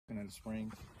at a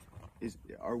spring.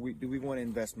 Do we want to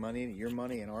invest money, your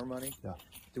money and our money? Yeah.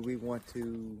 Do we want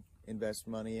to invest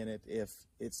money in it if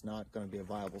it's not going to be a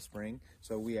viable spring?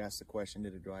 So we asked the question,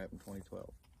 did it dry up in 2012?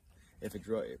 If it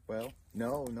dry, well,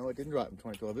 no, it didn't dry up in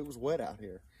 2012. It was wet out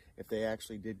here. If they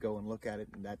actually did go and look at it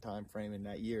in that time frame in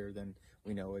that year, then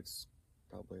we know it's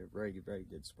probably a very, very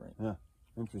good spring. Yeah,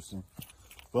 interesting.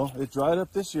 Well, it dried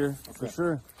up this year for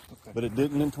sure, but it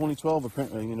didn't in 2012,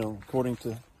 apparently, you know, according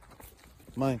to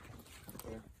Mike.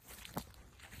 Okay.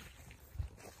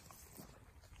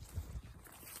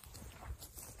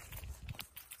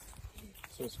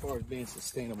 So as far as being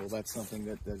sustainable, that's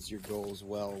something that's your goal as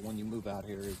well. When you move out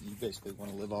here, you basically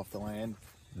want to live off the land.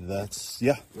 That's,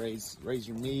 yeah. Raise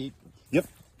your meat. Yep.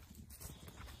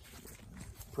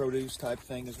 Produce type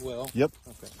thing as well. Yep.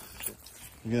 Okay. Sure.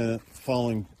 We're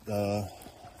following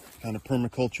kind of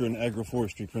permaculture and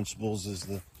agroforestry principles is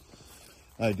the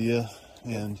idea,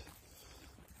 and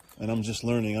I'm just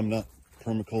learning. I'm not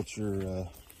permaculture,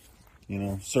 you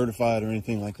know, certified or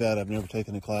anything like that. I've never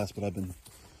taken a class, but I've been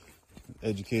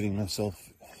educating myself.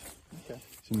 Okay.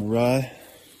 See my rye.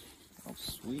 Oh,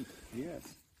 sweet.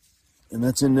 Yes. And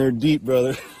that's in there deep,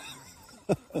 brother.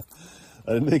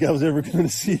 I didn't think I was ever going to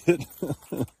see it.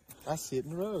 I see it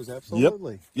in rows,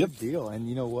 absolutely. Yep. Good deal. And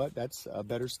you know what? That's a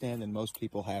better stand than most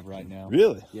people have right now.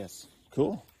 Really? Yes.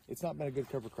 Cool. It's not been a good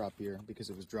cover crop year because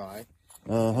it was dry.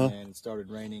 Uh-huh. And it started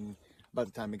raining by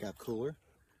the time it got cooler.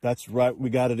 That's right. We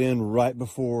got it in right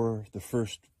before the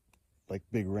first, like,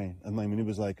 big rain. I mean, it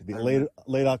was like the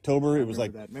late October. It was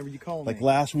like that. Remember you calling like me?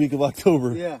 last week of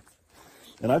October. Yeah.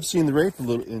 And I've seen the rape a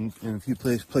little in a few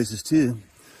places too.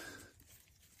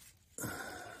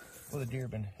 Well, the deer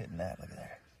have been hitting that. Look at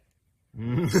there.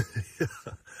 Yeah,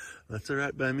 that's all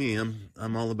right by me. I'm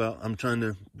trying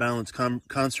to balance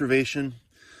conservation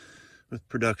with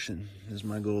production is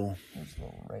my goal. There's a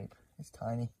little rape. It's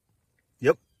tiny.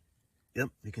 Yep.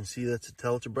 You can see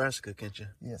tell it's a Brassica, can't you?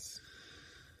 Yes.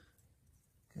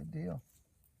 Good deal.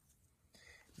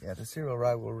 Yeah, the cereal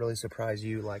rye will really surprise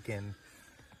you. Like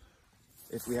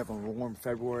if we have a warm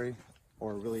February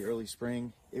or a really early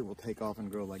spring, it will take off and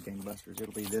grow like gangbusters.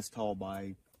 It'll be this tall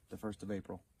by the 1st of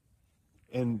April.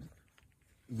 And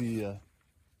the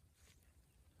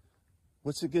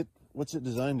what's it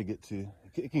designed to get to?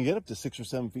 It can get up to 6 or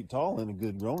 7 feet tall in a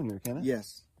good growing year, can it?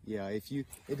 Yes. Yeah. It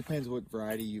depends what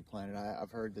variety you planted.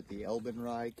 I've heard that the Elbin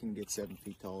rye can get 7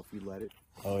 feet tall if you let it.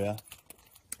 Oh yeah.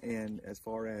 And as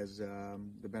far as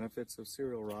the benefits of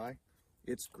cereal rye,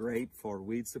 it's great for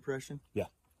weed suppression. Yeah.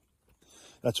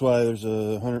 That's why there's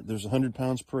 100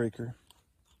 pounds per acre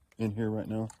in here right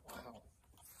now. Wow.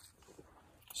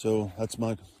 So that's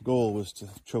my goal, was to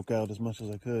choke out as much as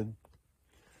I could.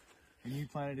 And you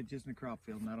planted it just in a crop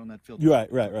field, not on that field. Right.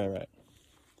 Field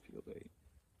 8.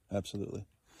 Absolutely.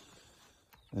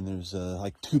 And there's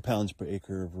like 2 pounds per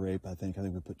acre of rape, I think. I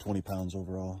think we put 20 pounds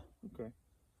overall. Okay.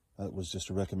 That was just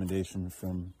a recommendation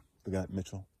from the guy at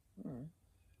Mitchell. All right.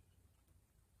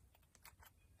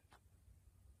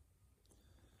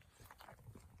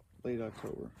 Late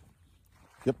October.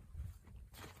 Yep.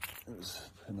 It was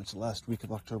pretty much the last week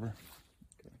of October.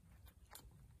 Okay.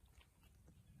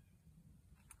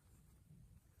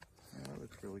 Yeah, that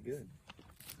looks really good.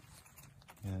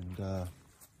 And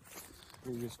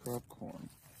previous crop corn.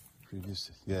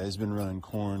 Yeah, he's been running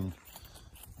corn.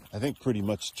 I think pretty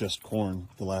much just corn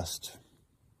the last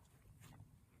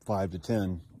 5 to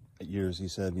 10 years. He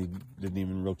said he didn't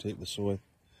even rotate with soy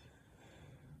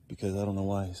because I don't know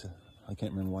why. He said, I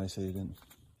can't remember why he said he didn't.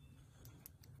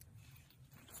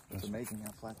 It's amazing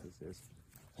how flat this is.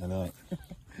 I know it.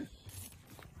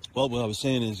 Well, what I was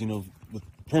saying is, you know, with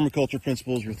permaculture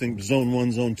principles, we think zone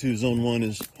 1, zone 2. Zone 1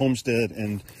 is homestead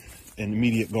and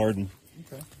immediate garden.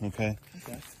 Okay.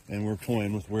 And we're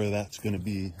toying with where that's going to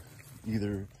be,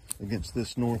 either against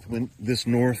this north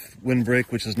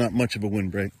windbreak, which is not much of a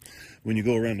windbreak. When you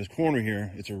go around this corner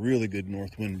here, it's a really good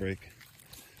north windbreak,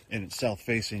 and it's south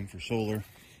facing for solar.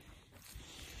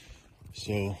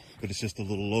 So, but it's just a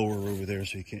little lower over there,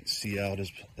 so you can't see out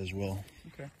as well.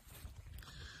 Okay.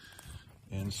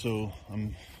 And so,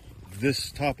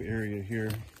 this top area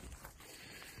here,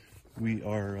 we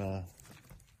are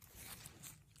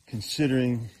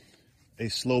considering a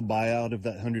slow buyout of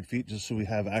that 100 feet just so we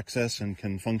have access and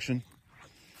can function.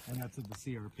 And that's at the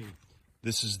CRP.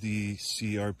 This is the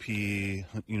CRP,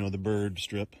 you know, the bird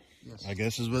strip. Yes. I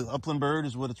guess is what upland bird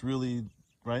is what it's really,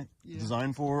 right? Yeah.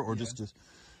 Designed for, or just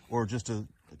a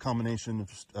combination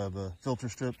of a filter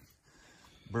strip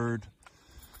bird.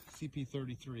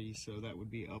 CP33, so that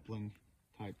would be upland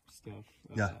type stuff.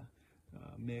 Yeah.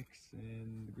 Mix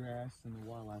in the grass and the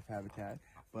wildlife habitat,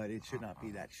 but it should not be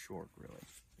that short, really.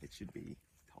 It should be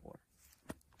taller.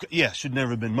 Yeah, should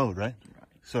never have been mowed, right?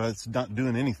 So it's not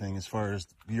doing anything as far as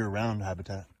year-round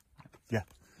habitat. Yeah.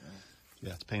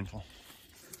 Yeah, it's painful.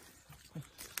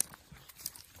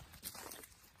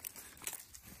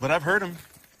 But I've heard them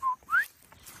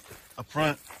up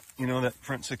front. You know, that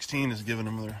front 16 is giving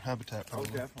them their habitat Oh,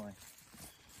 probably. definitely.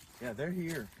 Yeah, they're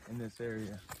here in this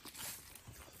area.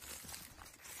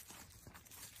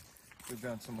 We've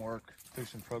done some work through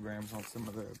some programs on some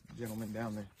of the gentlemen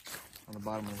down there on the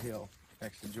bottom of the hill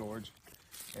next to George.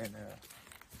 And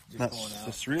just That's going the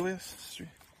out. Cerelius? The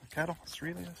cattle?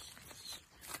 Cerelius?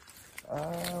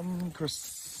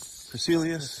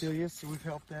 Cricelius? Cricelius, we've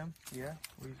helped them. Yeah.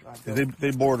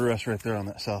 They border us right there on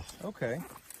that south. Okay.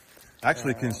 I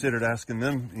actually considered asking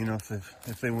them, you know,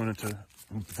 if they wanted to,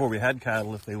 before we had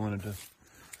cattle, if they wanted to,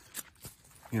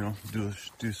 you know, do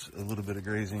a little bit of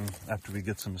grazing after we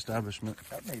get some establishment.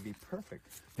 That may be perfect.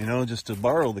 You know, just to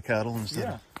borrow the cattle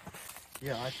instead.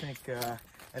 Yeah. Yeah, I think,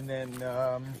 and then,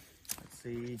 let's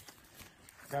see,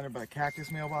 down there by the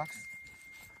cactus mailbox.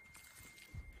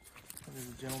 There's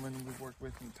a gentleman we've worked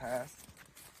with in the past.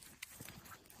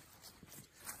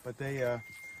 But they,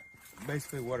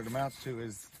 basically what it amounts to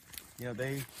is, you know,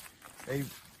 they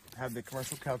have the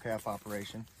commercial cow-calf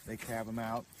operation. They calve them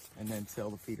out and then sell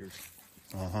the feeders.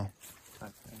 Uh-huh.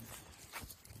 Type thing.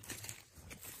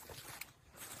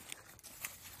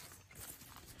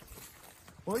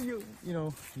 Well, you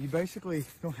know, you basically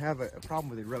don't have a problem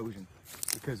with erosion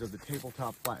because of the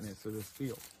tabletop flatness of this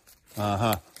field.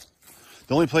 Uh-huh.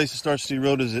 The only place it starts to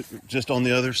erode is just on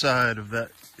the other side of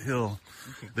that hill.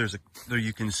 There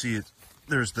you can see it.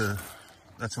 That's the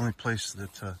only place that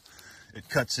it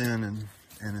cuts in,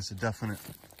 and it's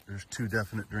there's two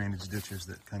definite drainage ditches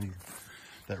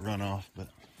that run off. But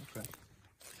okay.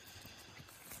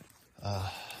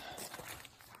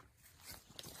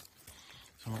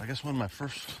 So I guess one of my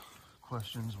first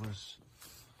questions was,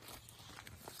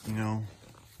 you know,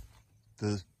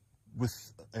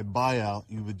 with a buyout,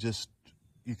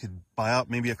 you could buy out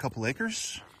maybe a couple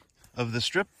acres of the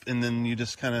strip, and then you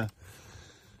just kind of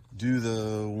do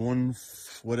the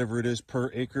whatever it is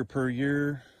per acre per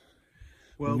year.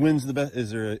 Well, when's the best?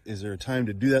 Is there a time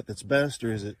to do that that's best,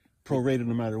 or is it prorated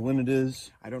no matter when it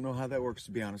is? I don't know how that works,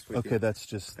 to be honest with you. Okay,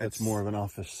 that's more of an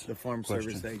office. The Farm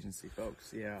question. Service Agency,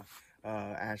 folks. Yeah,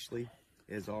 Ashley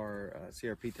is our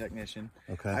CRP technician.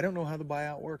 Okay. I don't know how the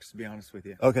buyout works, to be honest with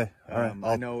you. Okay, all right.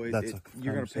 I know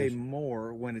you're going to pay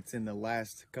more when it's in the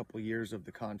last couple of years of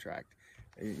the contract.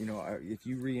 You know, if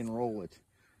you re-enroll it,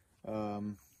 I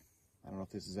don't know if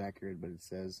this is accurate, but it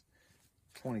says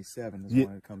 27 is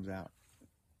when it comes out.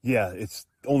 Yeah, it's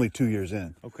only 2 years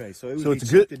in. Okay, so it's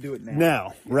good to do it now. Now,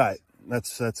 yes. Right?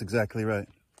 That's exactly right.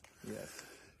 Yes.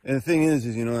 And the thing is,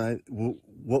 you know,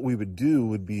 what we would do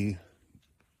would be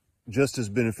just as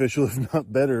beneficial, if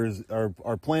not better. Is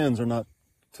our plans are not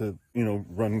to, you know,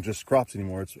 run just crops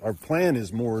anymore. Our plan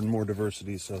is more and more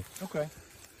diversity. So okay,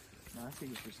 no, I see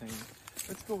what you're saying.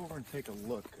 Let's go over and take a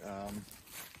look.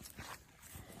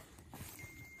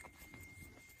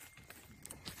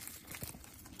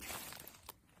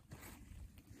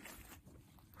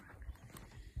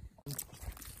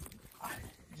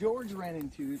 George ran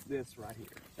into this right here.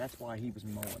 That's why he was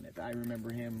mowing it. I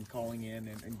remember him calling in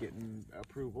and getting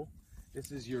approval.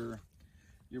 This is your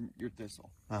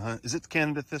thistle. Uh-huh. Is it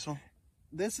Canada thistle?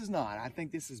 This is not. I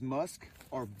think this is musk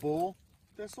or bull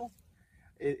thistle.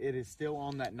 It is still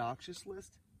on that noxious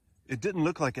list. It didn't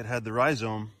look like it had the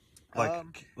rhizome,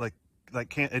 it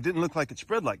didn't look like it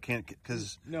spread like Canada,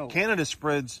 because Canada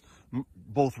spreads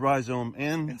both rhizome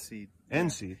and seed.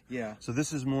 And seed. Yeah. So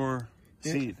this is more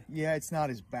seed. Yeah, it's not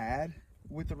as bad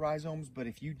with the rhizomes, but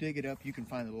if you dig it up, you can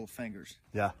find the little fingers.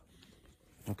 Yeah.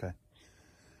 Okay.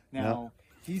 Now,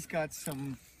 he's got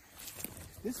some,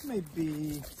 this may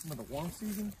be some of the warm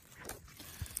season.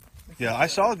 Yeah, I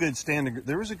saw a good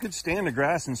there was a good stand of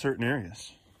grass in certain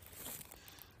areas.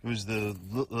 It was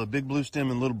the big blue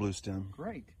stem and little blue stem.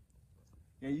 Great.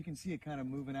 Yeah, you can see it kind of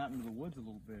moving out into the woods a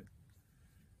little bit.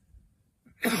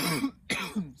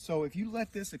 So if you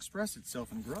let this express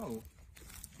itself and grow,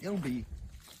 it'll be,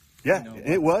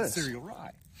 it was cereal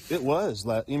rye. It was.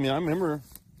 I mean, I remember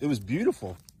it was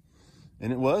beautiful,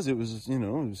 and it was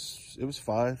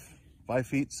 5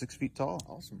 feet, 6 feet tall.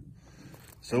 Awesome.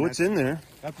 So it's in there.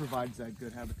 That provides that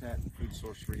good habitat and food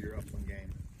source for your upland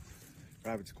game,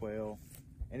 rabbits, quail,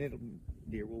 and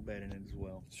deer will bed in it as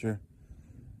well. Sure.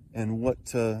 And what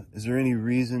is there any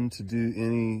reason to do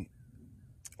any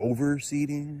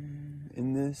overseeding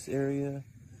in this area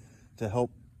to help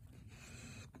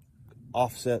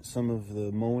offset some of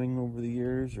the mowing over the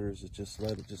years, or is it just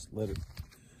let it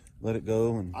let it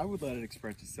go? And I would let it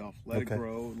express itself. Let it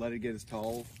grow. Let it get as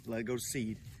tall. Let it go to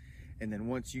seed. And then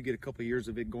once you get a couple of years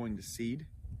of it going to seed,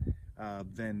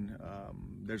 then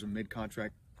there's a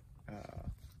mid-contract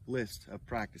list of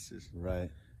practices. Right.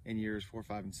 In years 4,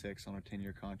 5, and 6 on a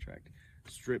 10-year contract.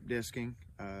 Strip disking,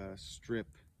 strip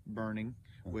burning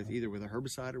with either with a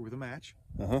herbicide or with a match.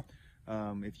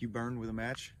 If you burn with a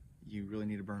match, you really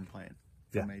need a burn plan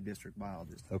from a district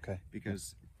biologist.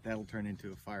 Because that'll turn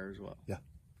into a fire as well.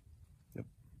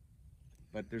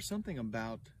 But there's something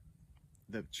about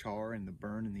the char and the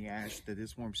burn and the ash that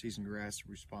this warm season grass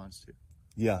responds to.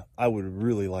 Yeah, I would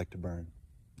really like to burn.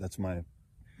 That's my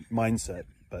mindset,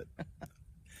 but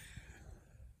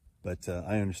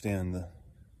I understand the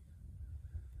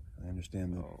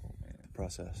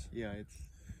process. Yeah, it's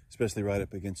especially right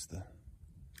up against the.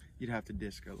 You'd have to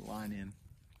disc a line in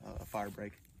a fire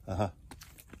break. And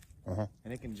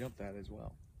it can jump that as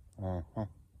well.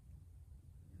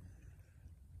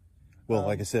 Well,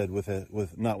 like I said,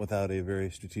 not without a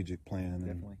very strategic plan.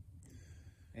 Definitely.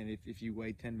 And if you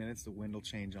wait 10 minutes, the wind will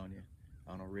change on you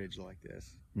on a ridge like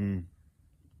this. But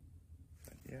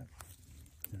yeah.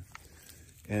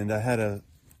 And I had a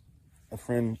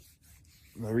friend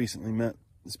I recently met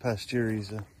this past year.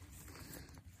 He's a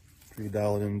pretty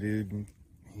dialed-in dude, and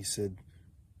he said,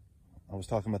 I was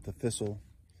talking about the thistle,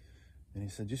 and he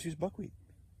said, just use buckwheat.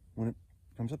 When it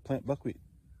comes up, plant buckwheat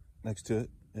next to it,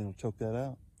 and it'll choke that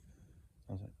out.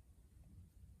 I was like,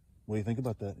 what do you think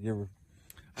about that? You ever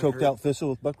choked out thistle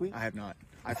with buckwheat? I have not.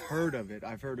 I've heard of it.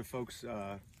 I've heard of folks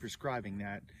prescribing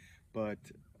that, but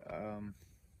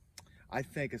I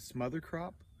think a smother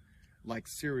crop like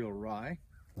cereal rye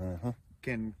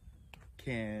can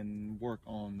work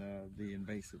on the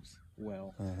invasives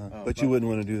well. But you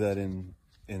wouldn't want to do that in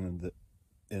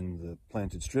the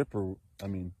planted strip, or I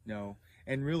mean. No,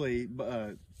 and really,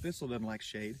 thistle doesn't like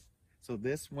shade. So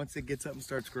this, once it gets up and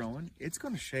starts growing, it's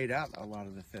going to shade out a lot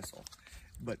of the thistle.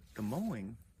 But the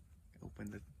mowing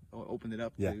opened it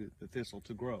up to the thistle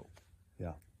to grow.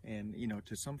 Yeah. And you know,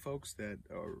 to some folks that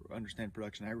understand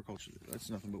production agriculture, that's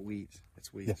nothing but weeds.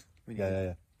 It's weeds.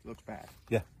 It looks bad.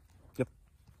 Yep.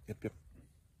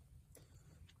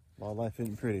 Wildlife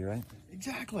isn't pretty, right?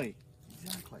 Exactly.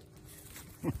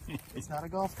 It's not a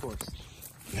golf course.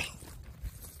 Yeah.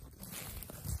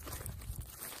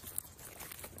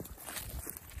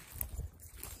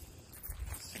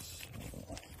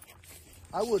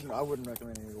 I wouldn't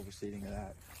recommend any overseeding of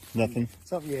that. Nothing?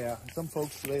 Some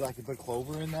folks, they like to put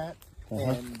clover in that.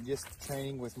 And just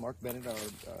training with Mark Bennett, our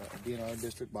DNR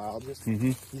district biologist,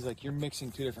 he's like, you're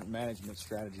mixing two different management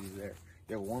strategies there.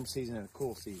 You have a warm season and a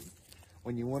cool season.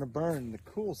 When you want to burn the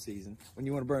cool season, when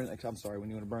you want to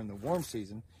burn the warm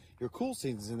season, your cool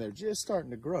season's in there just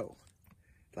starting to grow,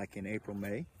 like in April,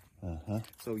 May.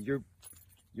 So you're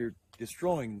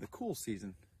destroying the cool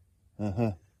season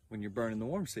when you're burning the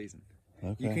warm season.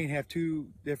 You can't have two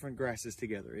different grasses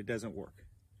together. It doesn't work.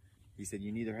 He said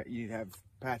you need to have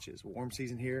patches, warm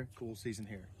season here, cool season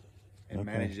here, and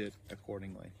manage it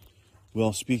accordingly.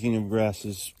 Well, speaking of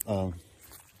grasses, you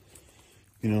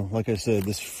know, like I said,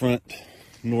 this front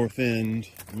north end,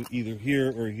 either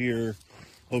here or here,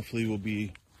 hopefully will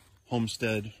be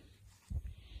homestead,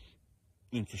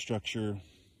 infrastructure,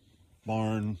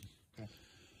 barn.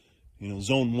 You know,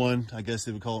 zone 1, I guess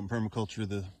they would call it in permaculture,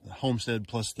 the homestead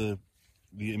plus the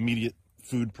immediate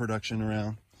food production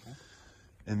around.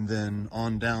 And then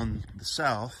on down the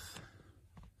south,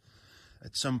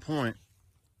 at some point,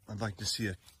 I'd like to see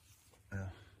a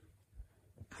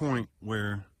point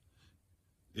where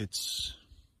it's,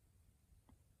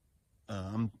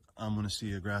 I'm going to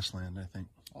see a grassland, I think.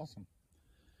 Awesome.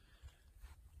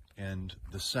 And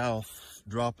the south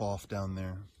drop off down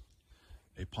there,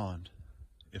 a pond,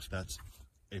 if that's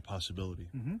a possibility.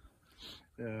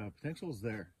 The potential is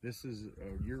there. This is,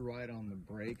 you're right on the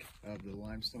break of the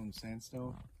limestone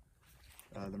sandstone,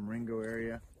 the Marengo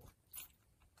area,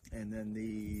 and then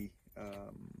the,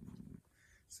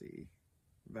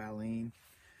 Valine.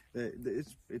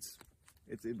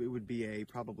 It would be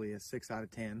probably a 6 out of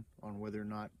 10 on whether or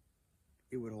not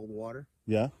it would hold water.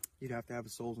 Yeah. You'd have to have a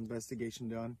soils investigation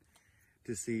done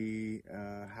to see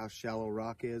how shallow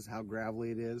rock is, how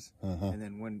gravelly it is, and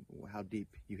then how deep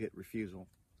you hit refusal.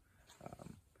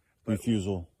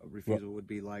 Refusal would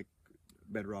be like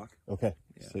bedrock. Okay.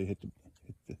 Yeah. So you hit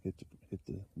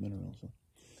the minerals. Huh?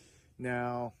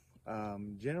 Now,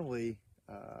 generally,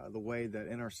 the way that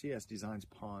NRCS designs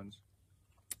ponds,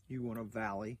 you want a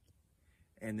valley,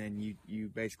 and then you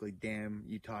basically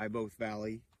you tie both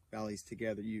valleys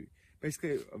together. You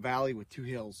basically a valley with two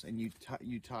hills, and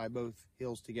you tie both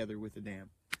hills together with a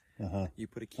dam. You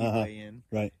put a keyway in.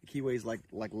 Right. The keyway is like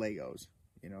Legos.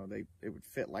 you know, it would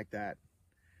fit like that.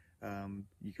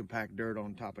 You can pack dirt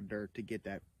on top of dirt to get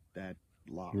that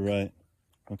lock. Right.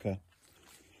 Okay.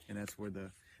 And that's where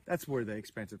the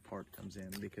expensive part comes in,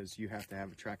 because you have to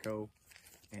have a track hoe,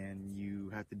 and you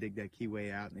have to dig that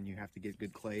keyway out, and then you have to get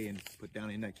good clay and put down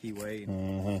in that keyway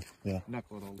and Yeah.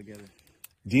 knuckle it all together.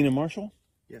 Dina Marshall?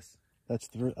 Yes. I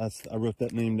wrote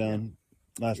that name down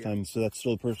last time, so that's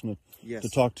still a person to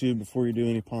talk to before you do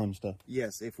any pond stuff.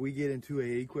 Yes, if we get into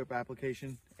a equip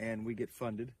application and we get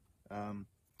funded, and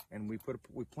we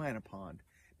plan a pond.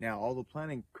 Now, all the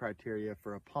planning criteria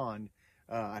for a pond,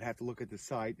 I'd have to look at the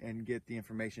site and get the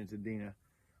information to Dina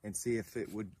and see if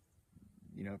it would,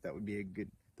 you know, if that would be a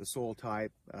good, the soil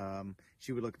type.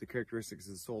 She would look at the characteristics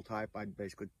of the soil type. I'd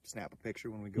basically snap a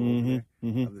picture when we go over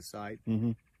there of the site.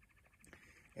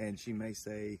 And she may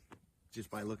say, just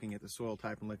by looking at the soil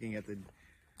type and looking at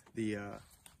the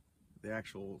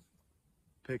actual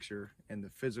picture and the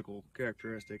physical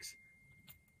characteristics,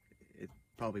 it'd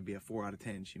probably be a 4 out of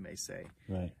 10, she may say.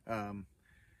 Right.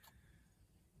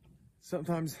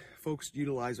 Sometimes folks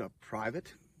utilize a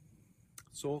private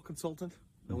soil consultant,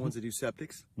 the ones that do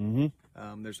septics.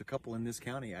 There's a couple in this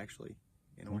county, actually,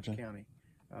 in Orange County.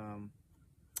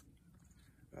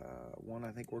 One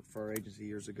I think worked for our agency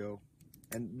years ago,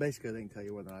 and basically they can tell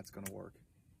you whether or not it's going to work.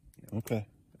 You know, okay.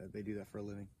 They do that for a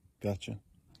living. Gotcha.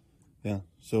 Yeah.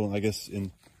 So I guess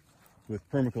with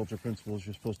permaculture principles,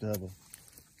 you're supposed to have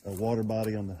a water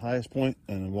body on the highest point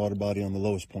and a water body on the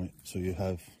lowest point. So you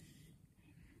have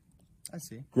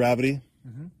gravity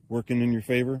working in your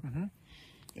favor, and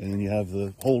then you have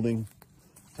the holding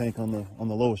tank on the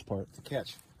lowest part. It's a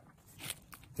catch.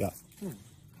 Yeah.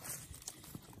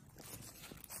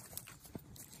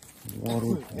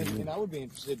 Water. And I would be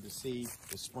interested to see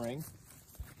the spring.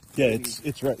 Yeah,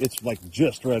 it's right. It's like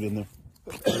just right in there.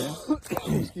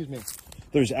 Excuse me.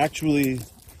 There's actually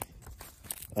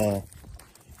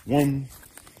 1,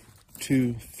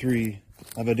 2, 3.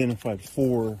 I've identified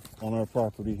 4 on our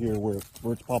property here where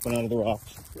it's popping out of the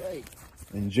rocks. Great.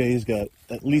 And Jay's got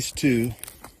at least 2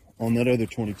 on that other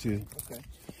 22. Okay.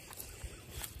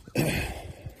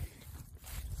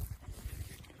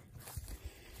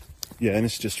 Yeah, and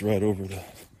it's just right over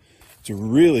it's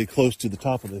really close to the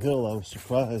top of the hill. I was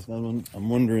surprised. I'm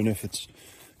wondering if it's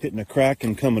hitting a crack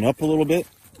and coming up a little bit,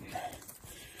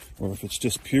 or if it's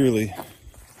just purely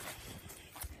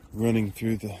running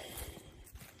through the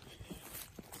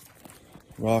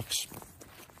rocks.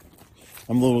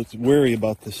 I'm a little wary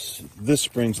about this. This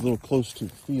spring's a little close to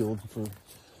the field.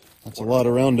 That's a lot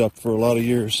of Roundup for a lot of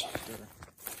years.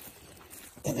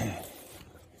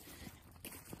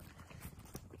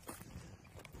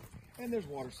 And there's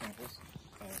water samples,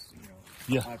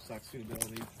 you know, livestock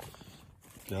suitability.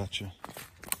 Gotcha.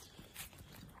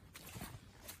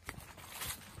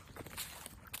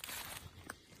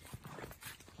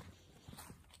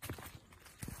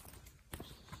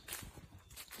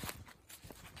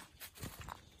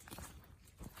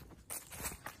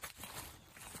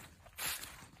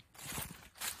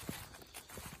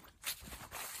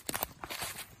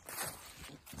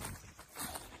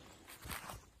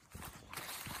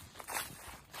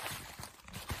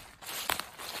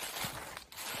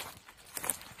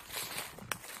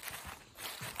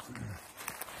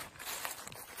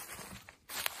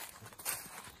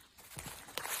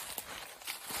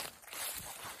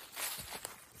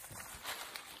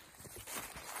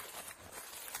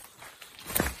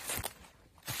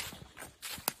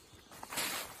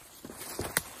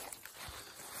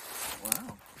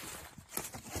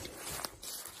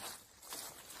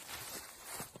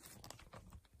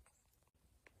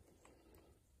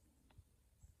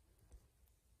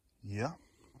 Yeah,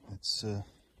 it's a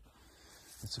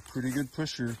pretty good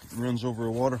pusher. It runs over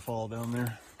a waterfall down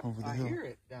there over the hill. I hear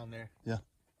it down there. Yeah.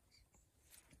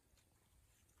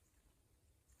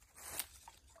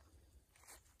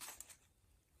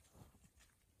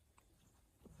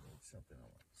 That's something I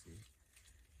want to see.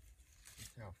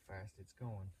 Just how fast it's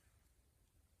going.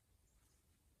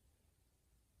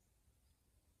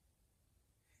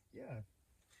 Yeah.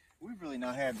 We've really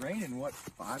not had rain in what,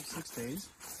 5-6 days?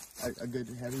 A good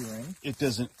heavy rain. It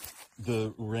doesn't.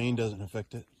 The rain doesn't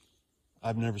affect it.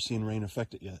 I've never seen rain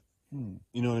affect it yet.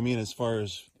 You know what I mean? As far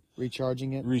as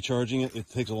recharging it, it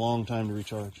takes a long time to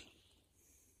recharge.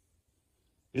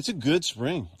 It's a good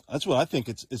spring. That's what I think.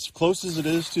 It's as close as it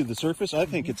is to the surface. I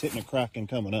think it's hitting a crack and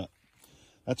coming up.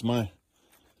 That's my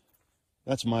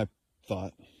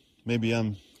thought. Maybe I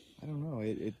don't know.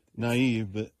 It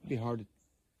naive, but it'd be hard to.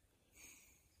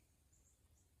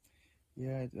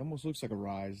 Yeah, it almost looks like a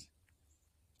rise.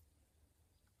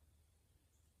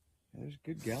 There's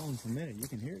good gallons per minute. You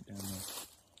can hear it down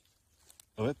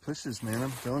there. Oh, it pushes, man.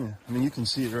 I'm telling you. I mean, you can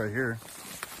see it right here.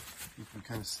 You can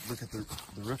kind of look at the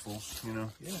riffle, you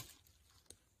know. Yeah.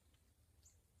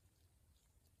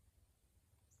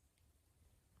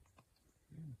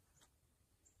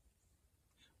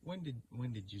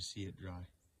 When did you see it dry?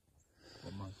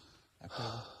 What month?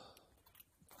 October?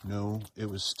 No, it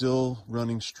was still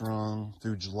running strong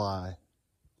through July.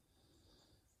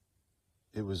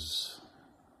 It was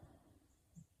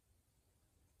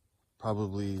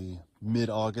probably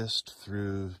mid-August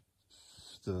through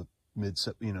the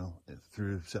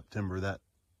through September,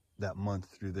 that month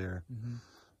through there. Mm-hmm.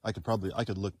 I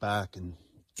could look back and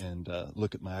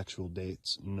look at my actual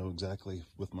dates and know exactly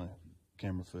with my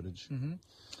camera footage.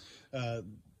 Mm-hmm.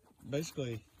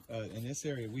 Basically, in this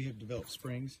area, we have developed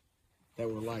springs that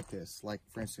were like this. Like,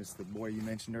 for instance, the boy you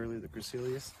mentioned earlier, the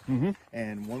Gracilius. Mm-hmm.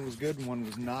 And one was good and one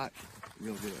was not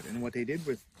real good. And what they did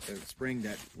with the spring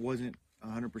that wasn't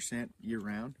 100%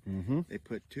 year-round, Mm-hmm. they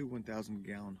put 2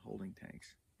 1,000-gallon holding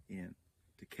tanks in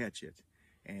to catch it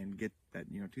and get that,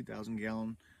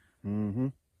 2,000-gallon. Mm-hmm.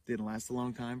 Didn't last a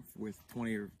long time with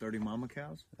 20 or 30 mama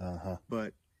cows. Uh-huh.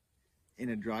 But in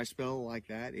a dry spell like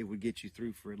that, it would get you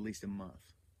through for at least a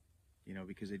month,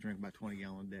 because they drink about 20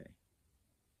 gallon a day.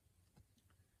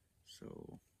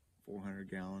 So 400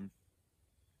 gallon,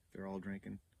 they're all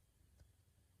drinking.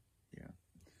 Yeah.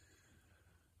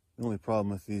 The only problem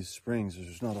with these springs is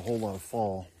there's not a whole lot of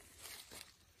fall.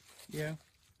 Yeah.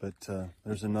 But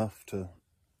there's enough to,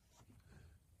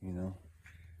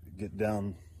 get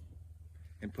down.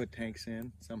 And put tanks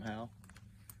in somehow.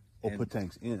 Oh, put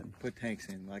tanks in. Put tanks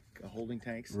in, like holding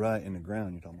tanks. Right in the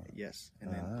ground, you're talking about. Yes.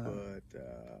 And then put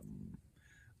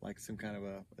like some kind of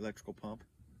a electrical pump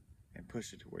and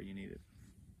push it to where you need it.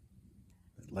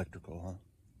 Electrical, huh?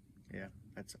 Yeah.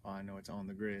 I know it's on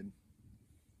the grid.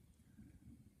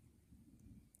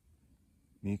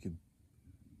 You could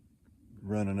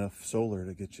run enough solar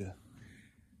to get you.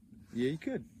 Yeah, you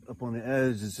could. Up on the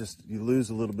edge, it's just you lose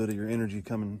a little bit of your energy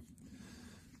coming,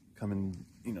 trying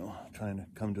to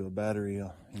come to a battery,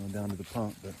 down to the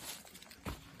pump. But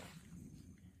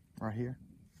right here.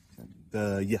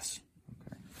 Yes.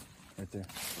 Okay. Right there.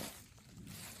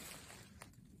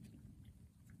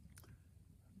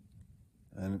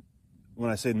 And when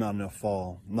I say not enough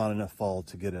fall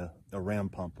to get a ram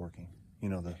pump working.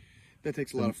 That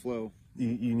takes a lot of flow.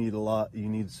 You need a lot. You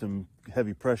need some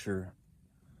heavy pressure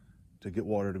to get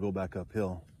water to go back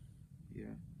uphill.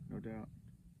 Yeah, no doubt.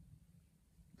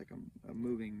 Like a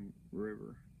moving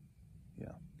river.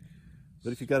 Yeah.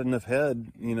 But if you got enough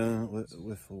head,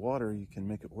 with the water, you can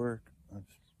make it work.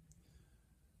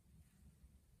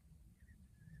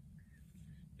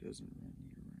 Doesn't run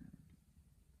year round.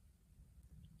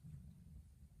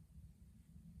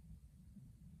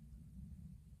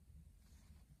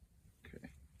 Okay.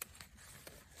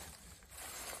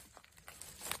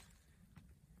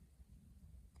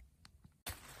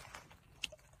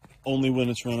 Only when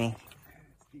it's runoff.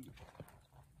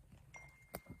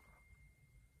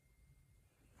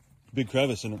 Big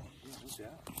crevice in it. Yeah, no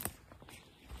doubt.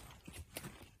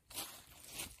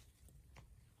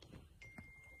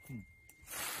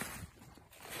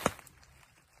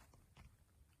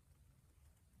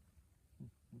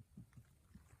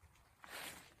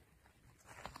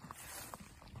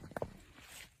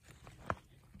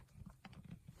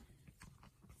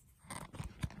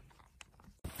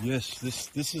 Yes,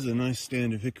 this is a nice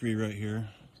stand of hickory right here.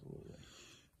 Absolutely.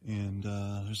 And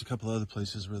there's a couple other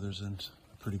places where there's a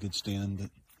pretty good stand, but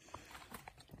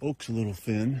oak's a little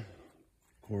thin.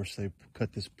 Of course, they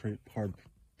cut this pretty hard.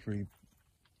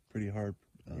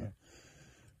 Yeah.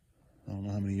 I don't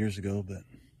know how many years ago, but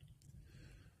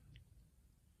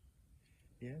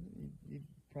Yeah, you'd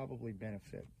probably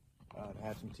benefit to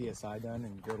have some TSI done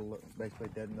and go to basically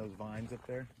deaden those vines up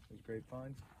there, those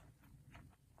grapevines.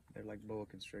 They're like boa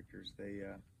constrictors. They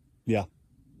yeah.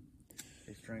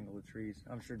 They strangle the trees.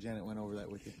 I'm sure Janet went over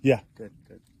that with you. Yeah. Good.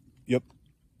 Yep.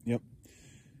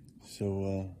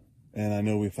 So, and I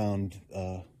know we found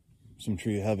some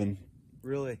tree of heaven.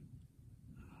 Really?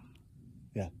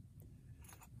 Yeah.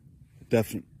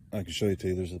 Definitely, I can show you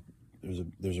too.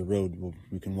 There's a road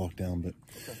we can walk down, but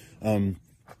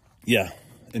yeah.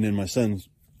 And then my son,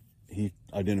 he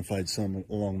identified some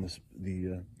along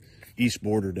the east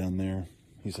border down there.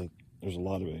 He said, "There's a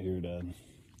lot of it here, Dad."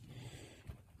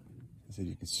 He said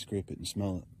you can scrape it and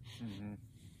smell it. Mm-hmm.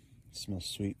 It smells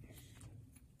sweet.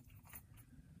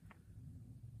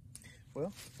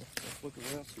 Well, let's look at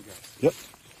what else we got. Yep.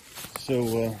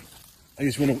 So I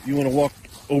guess you want to walk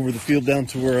over the field down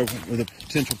to where the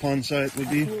potential pond site would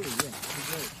be. Absolutely, yeah. That'd be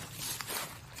great.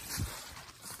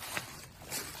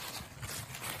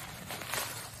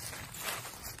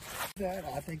 that.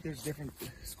 I think there's different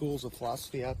schools of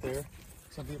philosophy out there.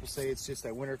 Some people say it's just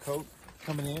that winter coat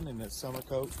coming in and a summer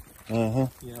coat. Uh-huh.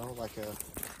 You know, like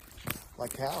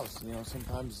cows. You know,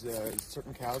 sometimes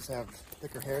certain cows have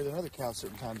thicker hair than other cows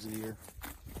certain times of the year.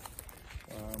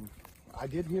 I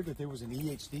did hear that there was an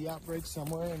EHD outbreak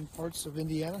somewhere in parts of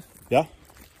Indiana. Yeah,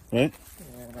 right.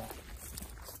 And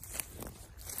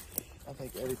I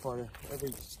think every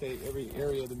state, every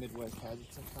area of the Midwest has it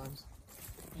sometimes.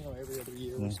 You know, every other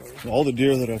year or so. All the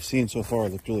deer that I've seen so far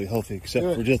look really healthy, except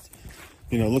Good. for just,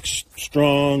 you know, looks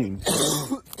strong and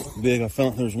big. I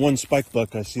found there's one spike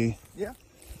buck I see. Yeah.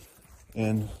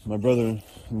 And my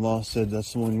brother-in-law said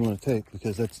that's the one you want to take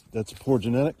because that's poor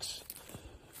genetics.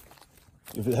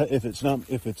 If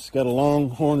it's got a long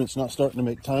horn, it's not starting to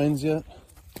make tines yet.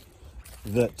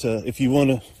 That if you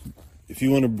want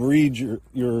to breed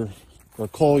your or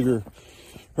call your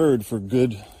herd for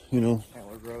good, you know,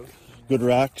 Antler growth. good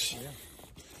racks. Yeah.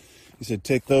 He said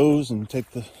take those and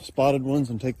take the spotted ones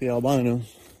and take the albino.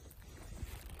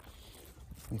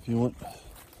 If you want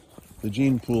the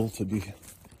gene pool to be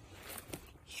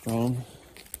strong.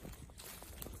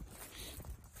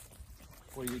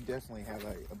 Well, you definitely have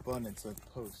an abundance of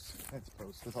fence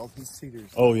posts with all these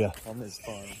cedars. Oh yeah. On this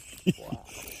farm. Wow.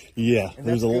 Yeah, And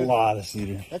there's a that's good. lot of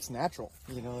cedar. That's natural.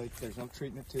 You know, there's no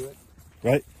treatment to it.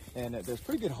 Right? And there's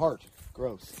pretty good heart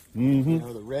growth. Mm-hmm. You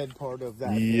know, the red part of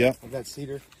that, Yep. of that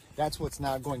cedar, that's what's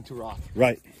not going to rot.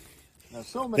 Right. Now,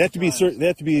 so many They have to be times, certain. They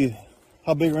have to be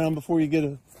how big around before you get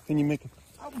a? Can you make a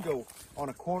I would go on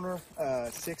a corner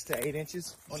 6 to 8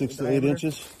 inches. On 6 the to 8 diameter,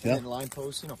 inches? And Yeah. then line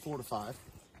posts, 4 to 5.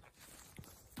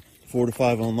 4 to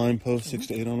 5 on line post, 6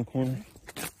 to 8 on a corner?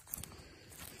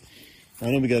 I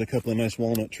know we got a couple of nice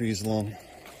walnut trees along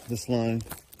this line.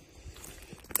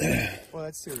 Well,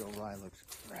 that cereal rye looks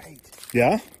great.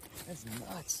 Yeah? That's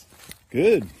nuts.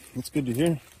 Good. That's good to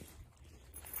hear.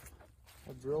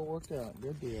 That drill worked out.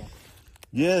 Good deal.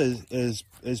 Yeah, as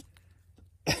as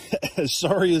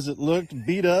sorry as it looked,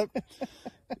 beat up,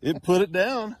 it put it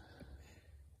down.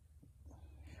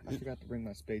 I forgot to bring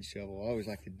my spade shovel. I always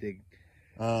like to dig,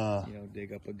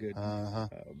 dig up a good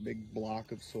big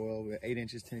block of soil, 8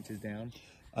 inches, 10 inches down.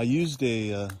 I used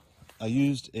a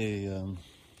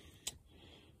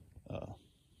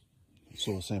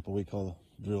soil sample. We call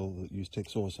the drill that you take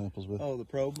soil samples with. Oh, the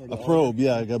probe? Or the A probe,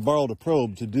 yeah. I borrowed a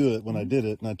probe to do it when I did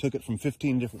it, and I took it from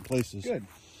 15 different places. Good.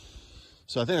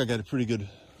 So I think I got a pretty good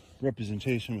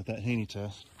representation with that Haney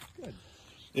test. Good.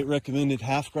 It recommended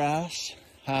half grass,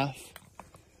 half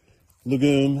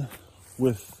legume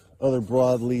with other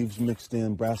broadleaves mixed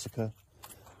in, Brassica.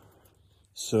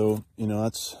 So, you know,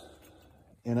 that's,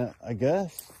 and I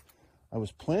guess I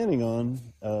was planning on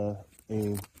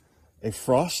a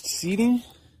frost seeding.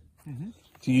 Mm-hmm.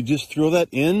 Do you just throw that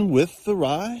in with the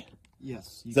rye?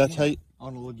 Yes. That's how you,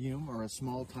 on a legume or a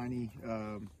small, tiny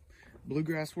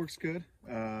bluegrass works good.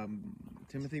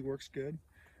 Timothy works good.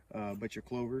 But your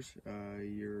clovers,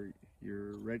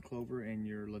 your red clover and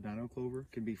your ladino clover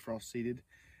can be frost seeded.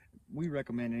 We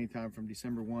recommend anytime from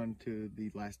December 1 to the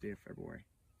last day of February.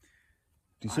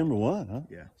 December 1, huh?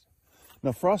 Yeah.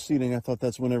 Now, frost seeding, I thought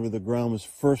that's whenever the ground was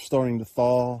first starting to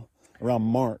thaw, around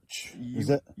March.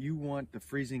 You want the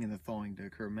freezing and the thawing to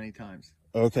occur many times.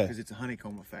 Okay. Because it's a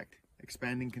honeycomb effect,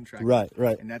 expanding, contracting.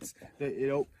 Right. And that's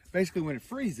basically when it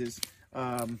freezes,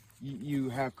 you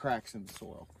have cracks in the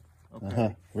soil.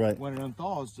 Okay. Right. When it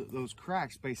unthaws, those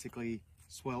cracks basically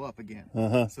swell up again.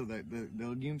 So the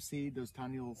legume seed, those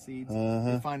tiny little seeds,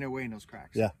 they find their way in those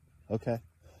cracks. Yeah. Okay.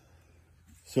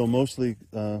 So mostly,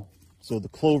 so the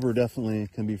clover definitely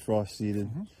can be frost seeded.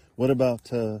 What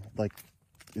about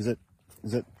is it?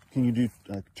 Can you do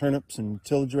turnips and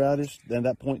tillage radish at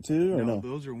that point too, or no?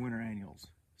 Those are winter annuals.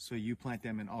 So you plant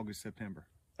them in August, September.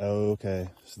 Oh, okay.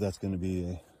 So that's going to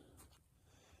be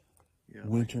a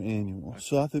winter annual.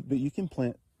 So I think, but you can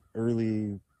plant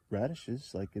early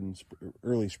radishes like in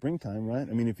early springtime, right?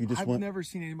 I mean, if you just I've never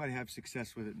seen anybody have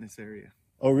success with it in this area.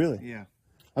 Oh, really? Yeah.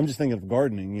 I'm just thinking of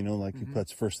gardening. You know, like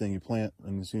that's the first thing you plant,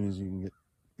 and as soon as you can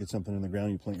get something in the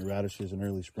ground, you plant your radishes in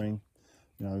early spring.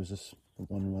 You know, I was just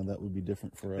wondering why that would be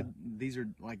different for a. These are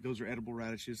those are edible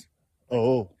radishes.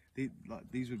 Oh.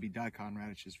 These would be daikon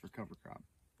radishes for cover crop.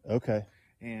 Okay.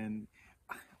 And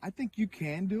I think you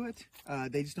can do it.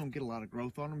 They just don't get a lot of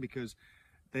growth on them because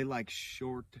they like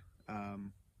short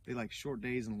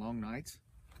days and long nights.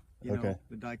 You know,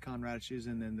 the daikon radishes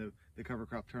and then the cover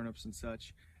crop turnips and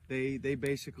such. They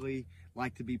basically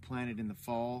like to be planted in the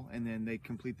fall, and then they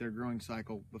complete their growing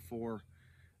cycle before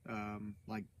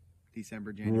like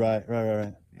December, January.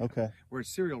 Right. Yeah. Okay. Whereas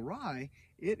cereal rye,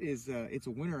 it's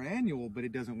a winter annual, but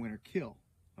it doesn't winter kill.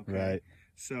 Okay. Right.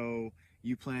 So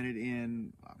you plant it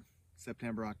in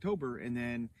September, October, and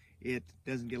then it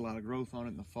doesn't get a lot of growth on it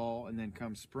in the fall, and then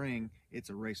come spring, it's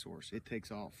a racehorse. It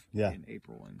takes off in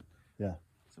April, and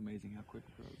it's amazing how quick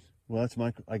it grows. Well, that's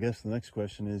I guess the next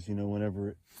question is, you know,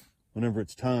 whenever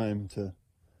it's time to,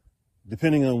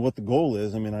 depending on what the goal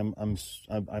is. I mean, I'm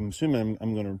assuming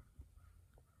I'm going to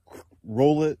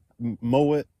roll it,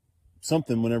 mow it,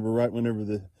 something whenever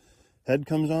the head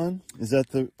comes on. Is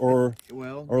that or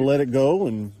let it go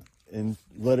and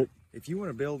let it. If you want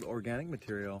to build organic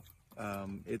material,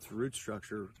 its root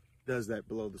structure does that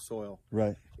below the soil.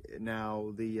 Right.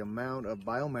 Now, the amount of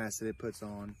biomass that it puts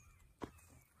on,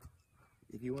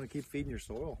 if you want to keep feeding your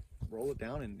soil, roll it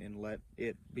down and let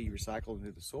it be recycled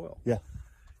into the soil. Yeah.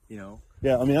 You know.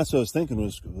 Yeah, I mean, that's what I was thinking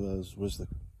was the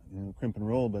crimp and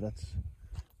roll, but that's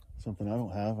something I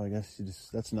don't have. I guess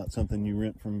that's not something you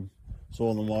rent from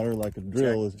Soil and Water like a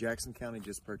drill. Jackson County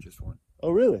just purchased one.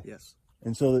 Oh, really? Yes.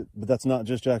 And so, but that's not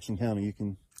just Jackson County. You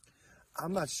can.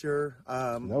 I'm not sure.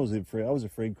 I was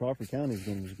afraid Crawford County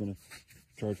was going to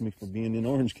charge me for being in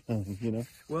Orange County. You know.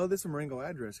 Well, there's a Marengo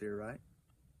address here, right?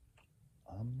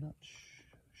 I'm not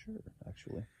sure,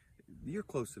 actually. You're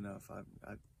close enough.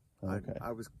 Okay.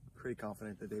 I was pretty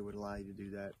confident that they would allow you to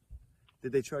do that.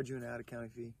 Did they charge you an out-of-county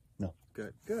fee? No.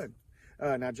 Good.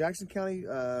 Now, Jackson County,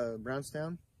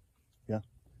 Brownstown? Yeah.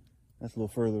 That's a little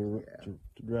further to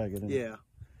drag it in. Yeah.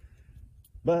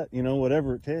 But, you know,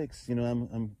 whatever it takes, you know,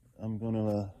 I'm going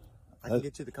to... I can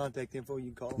get you the contact info. You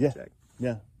can call and check.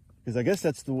 Yeah. Because I guess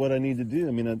that's what I need to do.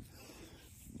 I mean,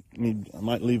 I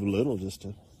might leave a little just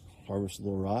to harvest a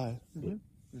little rye.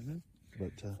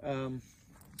 But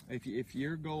if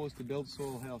your goal is to build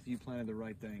soil health, you planted the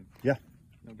right thing. Yeah.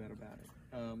 No doubt about it.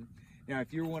 Now,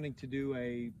 if you're wanting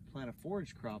to plant a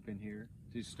forage crop in here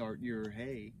to start your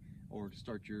hay or to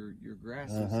start your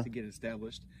grasses to get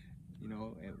established, you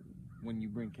know, when you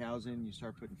bring cows in, you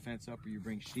start putting fence up, or you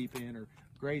bring sheep in, or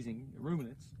grazing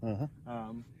ruminants.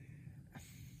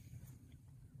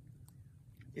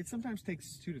 It sometimes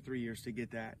takes 2 to 3 years to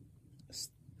get that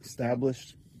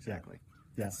established. Exactly.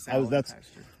 Yeah. That's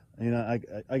you know,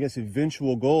 I guess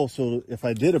eventual goal. So if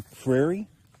I did a prairie,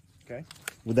 okay,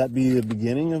 would that be the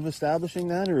beginning of establishing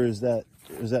that, or is that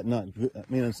not good? I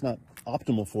mean, it's not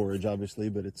optimal forage, obviously,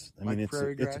 but it's. I mean, it's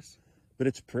prairie grass. But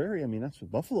it's prairie. I mean, that's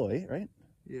what buffalo ate, right?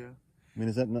 Yeah. I mean,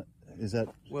 is that?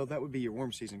 Well, that would be your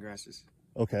warm season grasses.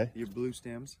 Okay. Your blue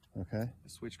stems. Okay.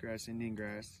 Switchgrass, Indian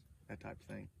grass, that type of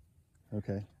thing.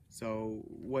 Okay. So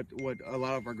what a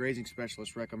lot of our grazing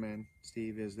specialists recommend,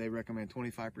 Steve, is they recommend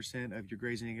 25% of your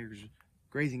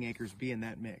grazing acres be in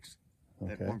that mix,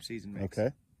 that warm season mix.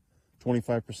 Okay.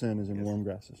 25% is in warm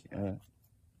grasses. Yeah. All right.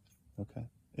 Okay.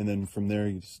 And then from there,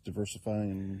 you just diversify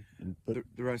and put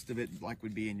the rest of it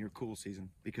would be in your cool season,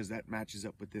 because that matches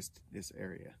up with this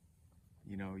area.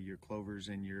 You know, your clovers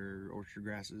and your orchard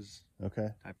grasses. Okay.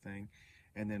 Type thing.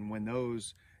 And then when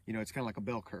those, you know, it's kind of like a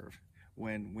bell curve.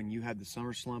 When you have the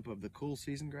summer slump of the cool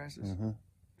season grasses,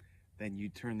 then you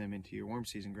turn them into your warm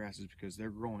season grasses, because they're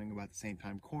growing about the same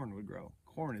time corn would grow.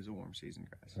 Corn is a warm season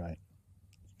grass. Right.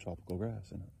 It's tropical grass,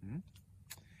 isn't it?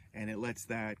 And it lets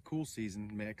that cool season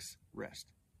mix rest.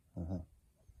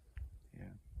 Yeah.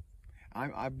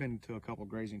 I've been to a couple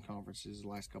grazing conferences the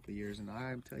last couple of years, and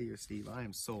I tell you, Steve, I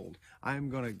am sold. I'm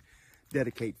going to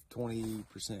dedicate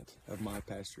 20% of my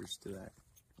pastures to that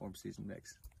warm season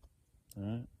mix. All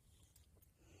right.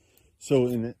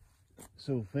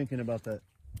 So thinking about that,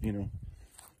 you know,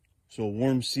 so a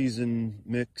warm season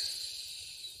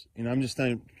mix, you know, I'm just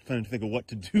trying to think of what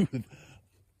to do with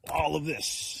all of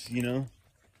this, you know.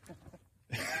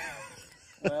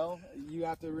 Well, you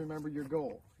have to remember your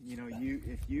goal. You know,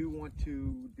 if you want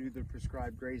to do the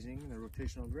prescribed grazing, the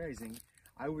rotational grazing,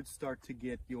 I would start to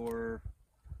get your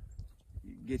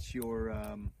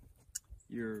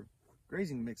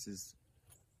grazing mixes,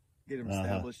 get them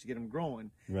established, get them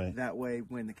growing. Right. That way,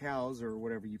 when the cows or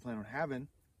whatever you plan on having,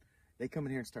 they come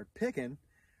in here and start picking,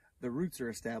 the roots are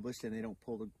established and they don't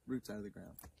pull the roots out of the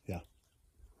ground. Yeah.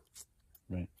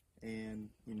 Right. And,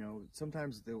 you know,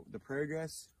 sometimes the prairie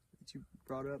grass that you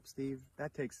brought up, Steve,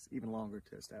 that takes even longer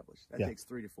to establish. That takes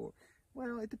 3 to 4.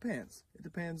 Well, it depends. It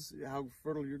depends how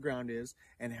fertile your ground is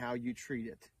and how you treat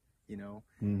it. You know,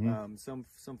 some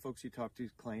folks you talk to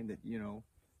claim that, you know,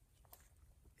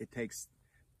 it takes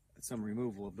some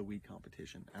removal of the weed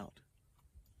competition out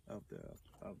of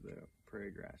the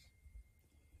prairie grass.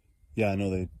 Yeah, I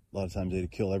know a lot of times they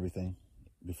kill everything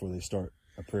before they start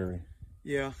a prairie.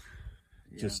 Yeah.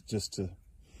 Just to,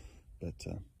 but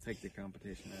take the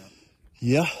competition out.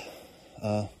 Yeah.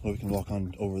 Well, we can walk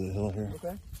on over the hill here.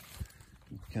 Okay.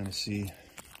 Kind of see.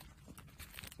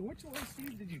 So which way,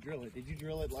 Steve, did you drill it? Did you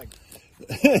drill it like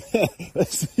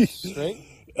Let's see. straight?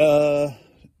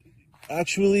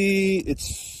 Actually,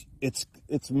 it's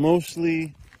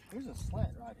mostly. There's a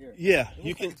slant right here. Yeah,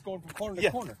 you can. Like it's going from corner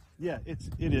to corner. Yeah, it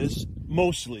is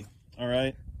mostly. All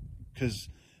right,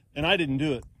 and I didn't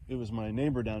do it. It was my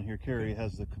neighbor down here, Carrie,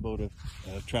 has the Kubota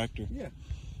tractor. Yeah.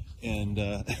 And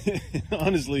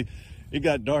honestly, it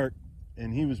got dark,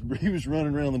 and he was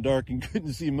running around in the dark and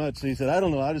couldn't see much. So he said, "I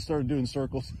don't know. I just started doing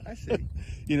circles." I see.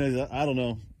 You know, I don't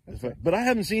know. But I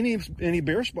haven't seen any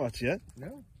bare spots yet.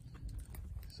 No.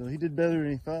 So he did better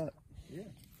than he thought. Yeah.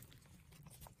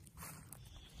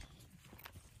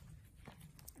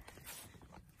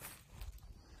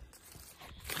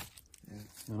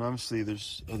 And obviously,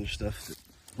 there's other stuff.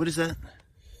 What is that?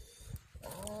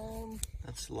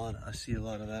 That's a lot. I see a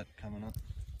lot of that coming up.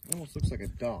 It almost looks like a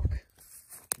dock.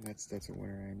 That's a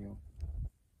winter annual.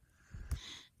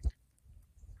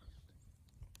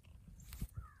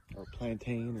 Or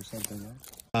plantain or something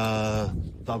else.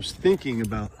 I was thinking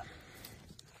about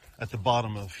at the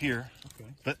bottom of here, okay.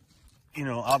 But you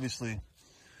know, obviously,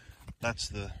 that's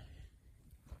the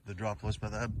drop list.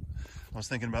 But I was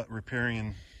thinking about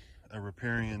riparian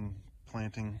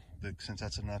planting, since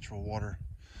that's a natural water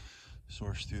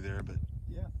source through there. But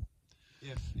yeah,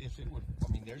 if it would,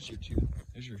 I mean, there's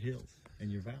your hills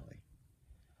and your valley.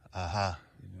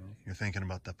 You know, you're thinking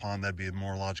about the pond. That'd be a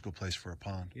more logical place for a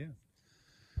pond. Yeah.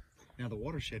 Now the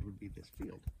watershed would be this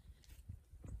field.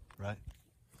 Right.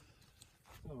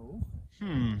 So.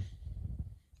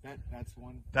 That's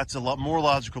one. That's a lot more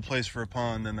logical place for a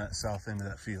pond than that south end of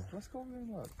that field. Let's go over there and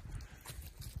look.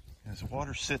 As the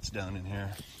water sits down in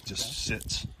here, just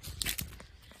sits.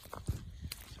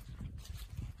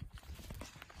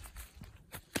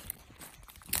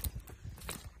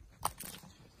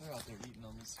 They're out there eating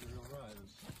on these cereal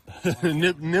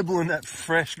riders. Nibbling that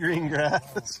fresh green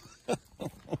grass.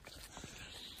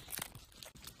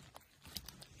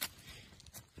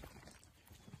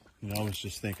 You know, I was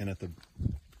just thinking at the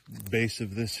base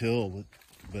of this hill,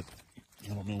 but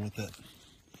I don't know what that.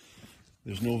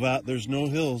 There's no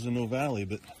hills and no valley,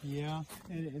 but yeah,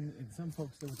 and some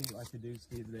folks what they like to do,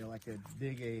 Steve, they like to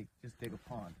dig a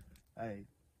pond, a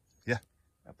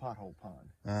pothole pond.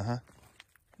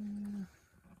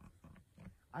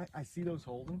 I see those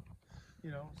holding,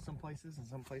 you know, some places, and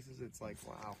some places it's like,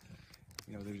 wow,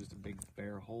 you know, there's just a big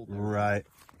bare hole there. Right.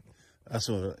 That's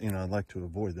what, you know, I'd like to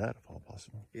avoid that if all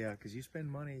possible. Yeah, because you spend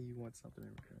money, you want something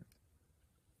in return.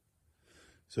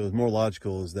 So it's more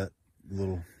logical is that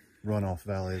little runoff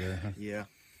valley there, huh? Yeah.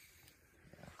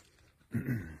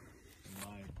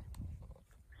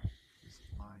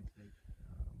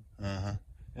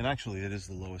 And actually, it is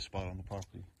the lowest spot on the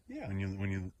property. Yeah.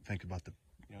 When you think about the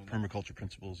permaculture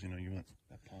principles, you know, you want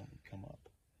that pond would come up.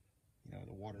 You know,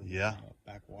 the water would come up,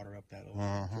 back water up that old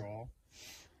draw.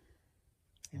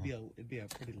 It'd be a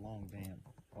pretty long dam,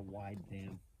 a wide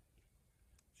dam.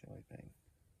 That's the only thing.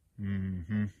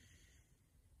 Mm-hmm.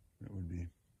 That would be.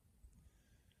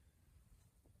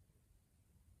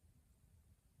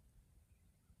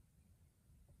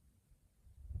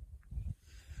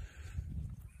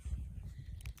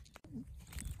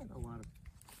 A lot of.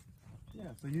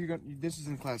 Yeah. So this is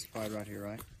in classified right here,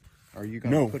 right? Or are you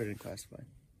gonna put it in classified?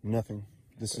 Nothing.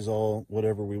 This is all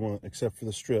whatever we want, except for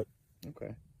the strip.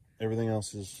 Okay. Everything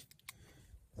else is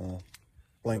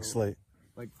blank slate.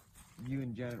 Like you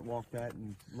and Janet walked that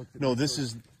and looked at. No, this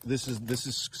is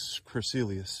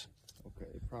Crocelius.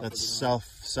 Okay. That's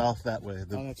south that way.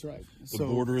 Oh, that's right. The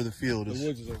border of the field is. The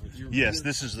woods is over here. Yes,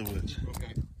 this is the woods.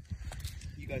 Okay.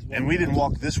 You guys. And we didn't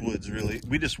walk this woods really.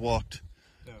 We just walked.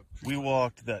 We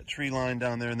walked that tree line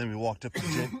down there, and then we walked up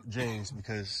to Jay's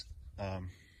because.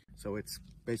 So it's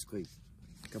basically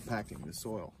compacting the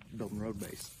soil, building road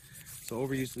base. So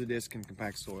overuse of the disc can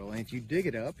compact soil, and if you dig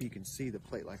it up, you can see the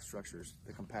plate-like structures,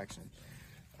 the compaction.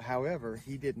 However,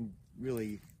 he didn't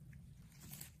really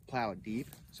plow it deep,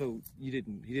 so he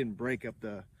didn't break up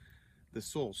the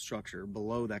soil structure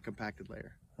below that compacted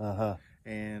layer.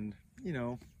 And you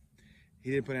know, he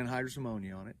didn't put anhydrous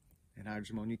ammonia on it, and hydrous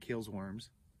ammonia kills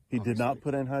worms. He did not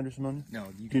put anhydrous ammonia? No.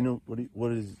 Do you know what do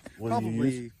you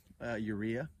use?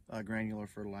 Urea, granular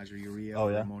fertilizer, urea,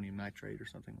 or ammonium nitrate, or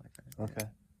something like that. Okay.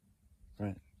 Yeah.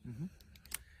 Right.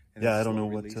 Yeah, I don't know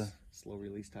what to... Slow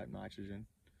release type nitrogen.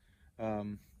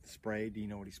 Spray, do you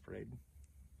know what he sprayed?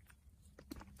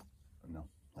 No,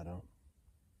 I don't.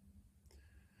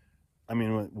 I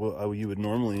mean, well, you would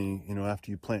normally, you know,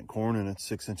 after you plant corn and it's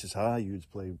 6 inches high, you would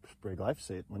spray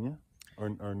glyphosate, wouldn't you?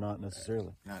 Or not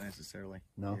necessarily? Not necessarily.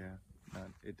 No? Yeah.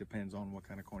 It depends on what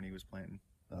kind of corn he was planting.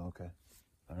 Oh, okay.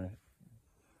 All right.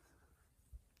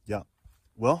 Yeah.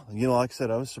 Well, you know, like I said,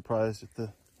 I was surprised at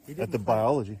the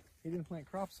biology. He didn't plant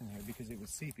crops in here because it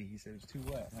was seepy. He said it was too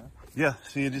wet, huh? Yeah,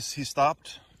 see, he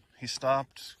stopped,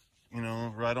 you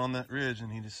know, right on that ridge,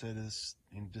 and he just said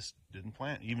he just didn't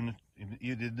plant. Even if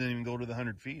he didn't even go to the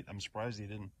 100 feet. I'm surprised he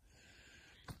didn't.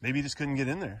 Maybe he just couldn't get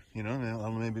in there, you know. I don't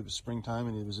know, maybe it was springtime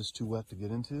and it was just too wet to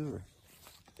get into, or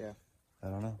yeah, I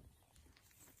don't know.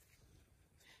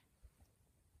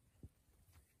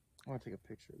 I want to take a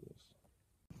picture of this.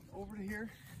 Over to here,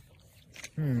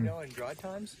 you know, in dry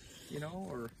times, you know,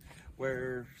 or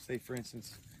where, say, for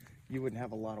instance, you wouldn't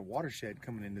have a lot of watershed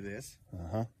coming into this.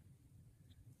 Uh-huh.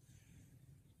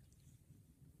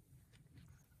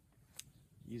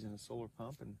 Using a solar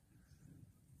pump, and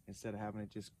instead of having it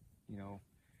just, you know,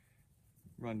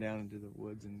 run down into the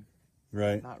woods and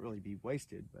not really be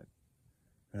wasted, but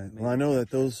well, I know that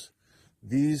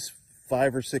these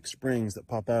 5 or 6 springs that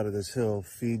pop out of this hill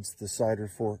feeds the Cider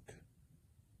Fork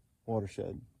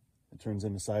watershed. It turns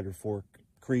into Cider Fork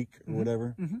Creek or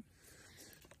whatever.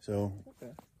 So,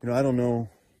 you know, I don't know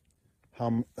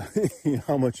how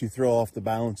how much you throw off the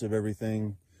balance of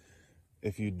everything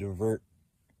if you divert,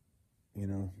 you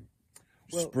know,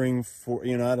 spring for,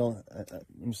 you know,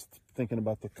 I'm just thinking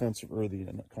about the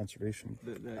conservation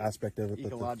the aspect of it.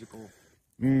 ecological.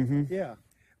 Mm-hmm. Yeah.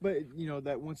 But, you know,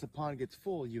 that once the pond gets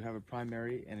full, you have a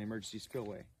primary and emergency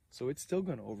spillway. So it's still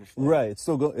going to overflow. Right. It's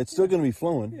still going to be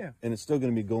flowing. Yeah. And it's still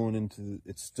going to be going into,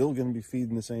 it's still going to be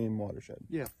feeding the same watershed.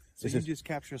 Yeah. So you just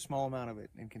capture a small amount of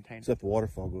it and contain it. Except the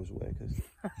waterfall goes away. Cause,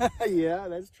 yeah,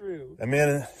 that's true. I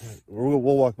mean, we'll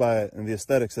walk by it and the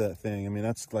aesthetics of that thing. I mean,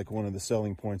 that's like one of the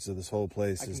selling points of this whole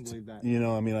place. I can believe that. You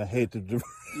know, I mean, I hate to.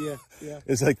 Yeah.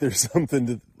 It's like there's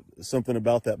something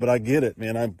about that, but I get it,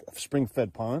 man. I'm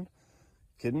spring-fed pond.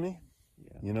 Kidding me?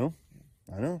 Yeah. You know?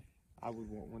 Yeah. I know. I would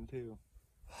want one too.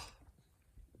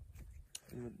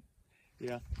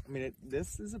 Yeah, I mean,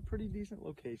 this is a pretty decent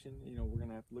location. You know, we're going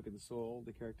to have to look at the soil,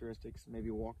 the characteristics,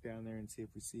 maybe walk down there and see if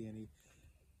we see any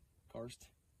karst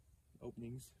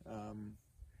openings.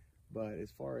 But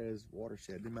as far as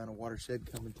watershed, the amount of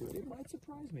watershed coming to it, it might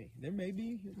surprise me. There may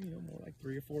be, you know, more like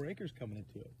 3 or 4 acres coming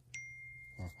into it.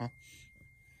 Uh-huh.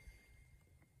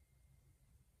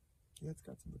 Yeah, it's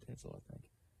got some potential, I think.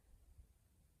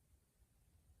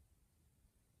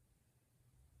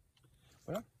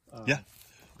 Well, yeah.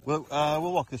 Well,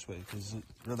 we'll walk this way because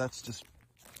that's just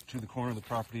to the corner of the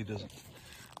property. Doesn't,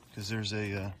 because there's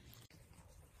a.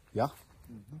 Yeah,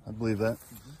 I believe that.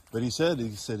 But he said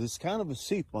it's kind of a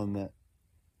seep on that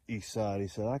east side. He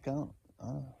said I can't.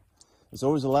 It's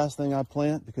always the last thing I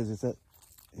plant because it's that.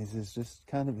 It's just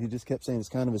kind of. He just kept saying it's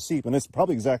kind of a seep, and it's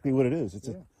probably exactly what it is. It's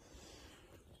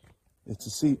it's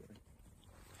a seep.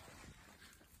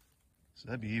 So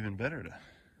that'd be even better to.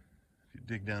 If you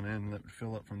dig down in and let it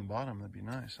fill up from the bottom, that'd be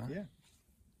nice, huh? Yeah.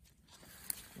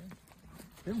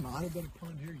 There might have been a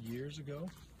pond here years ago.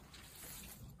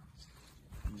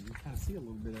 You kind of see a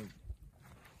little bit of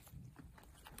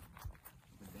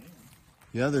the dam.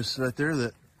 Yeah, there's right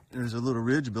there there's a little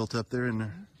ridge built up there in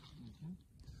there.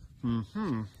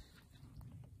 Mm-hmm.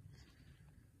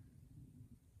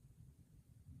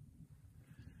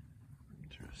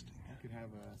 Interesting. You could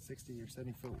have a 60 or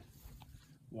 70 foot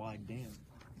wide dam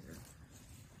here.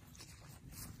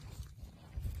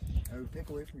 That would take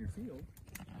away from your field.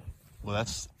 Well,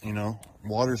 that's, you know,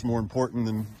 water's more important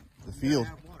than the field.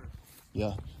 Have water.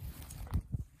 Yeah.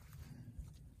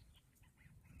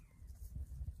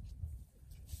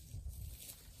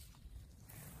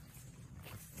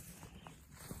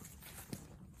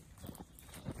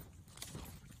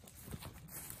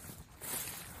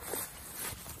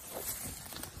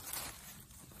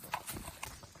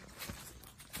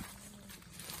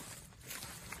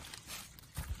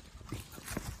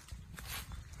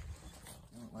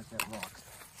 That rock.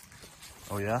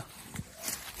 Oh yeah?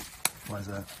 Why is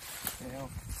that? You know,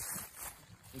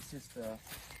 it's just a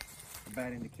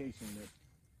bad indication that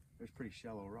there's pretty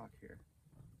shallow rock here.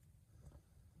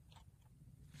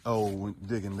 Oh,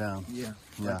 digging down. Yeah.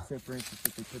 Yeah. Like, say for instance,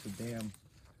 if they put the dam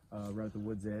right at the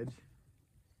wood's edge,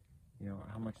 you know,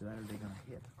 how much of that are they going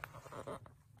to hit?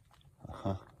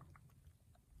 Uh-huh.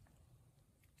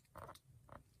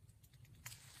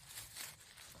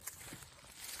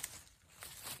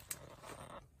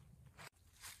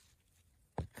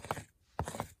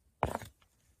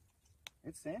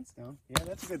 It's sandstone. Yeah,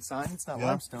 that's a good sign. It's not Yeah.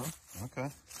 limestone. Okay.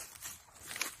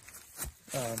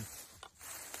 I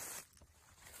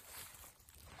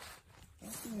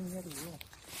don't see any other real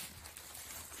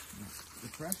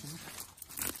depressions.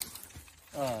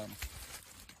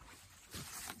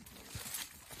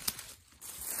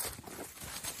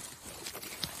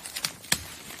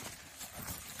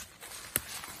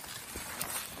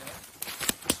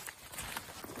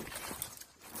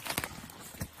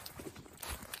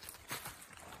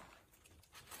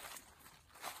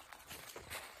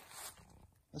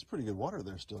 pretty good water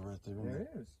there still right there. There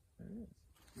is.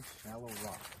 It's shallow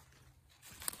rock.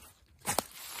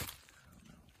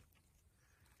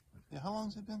 Yeah, how long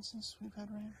has it been since we've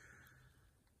had rain?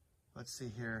 Let's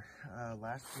see here.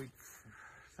 Last week,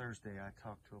 Thursday, I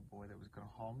talked to a boy that was going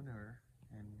to haul manure,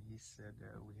 and he said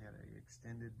we had an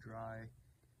extended dry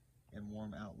and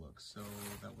warm outlook. So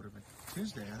that would have been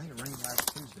Tuesday. I think it rained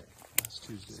last Tuesday. Last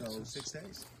Tuesday. So 6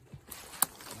 days.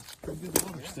 That's pretty good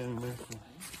water standing there.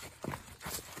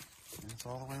 And it's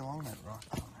all the way along that rock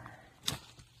down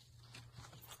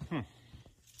there.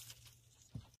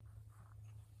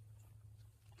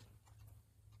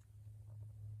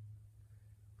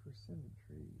 Persimmon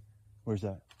tree. Where's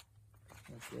that?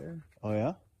 Right there. Oh,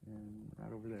 yeah? And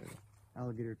right over there.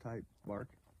 Alligator type bark.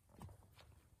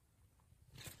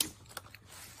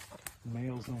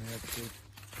 Males on that tree.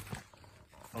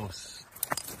 Oh,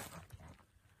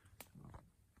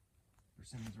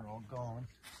 Persimmons are all gone.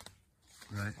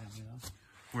 right.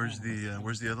 Where's the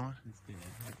other one? It's dead.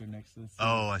 Right there next to the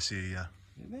Oh, I see, yeah.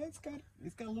 And it's got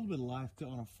a little bit of life to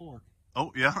on a fork.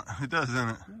 Oh, yeah, it does, doesn't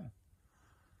it? Yeah.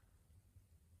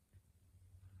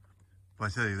 But I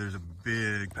tell you, there's a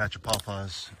big patch of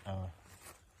pawpaws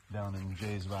down in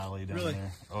Jay's Valley down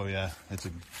there. Oh, yeah, it's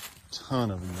a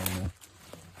ton of them down there.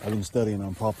 I've been studying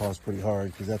on pawpaws pretty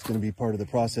hard because that's going to be part of the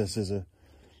process as a,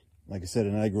 like I said,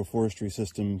 an agroforestry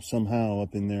system somehow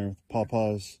up in there.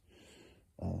 Pawpaws,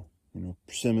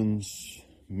 persimmons,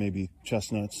 maybe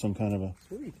chestnuts, some kind of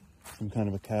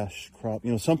a cash crop.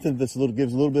 Something that's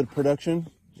gives a little bit of production.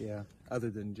 Yeah. Other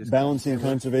than just Balancing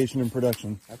conservation and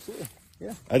production. Absolutely.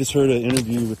 Yeah. I just heard an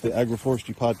interview with the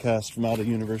agroforestry podcast from out of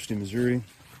University of Missouri,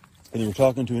 and they were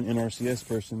talking to an NRCS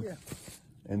person,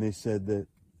 and they said that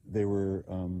they were,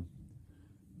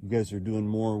 you guys are doing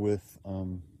more with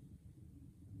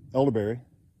elderberry,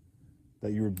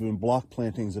 that you were doing block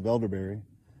plantings of elderberry,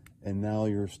 and now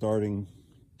you're starting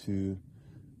to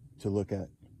look at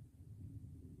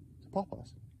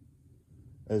pawpaws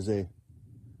as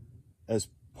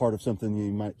part of something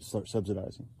you might start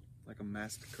subsidizing. Like a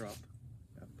masked crop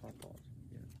of pawpaws.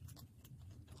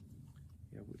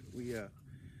 Yeah.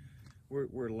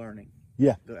 We're learning.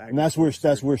 Yeah, and that's where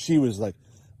she was like,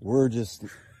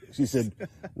 she said,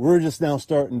 we're just now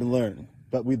starting to learn,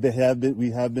 but we have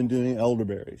been doing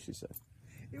elderberry, she said.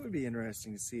 It would be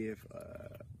interesting to see if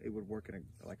it would work in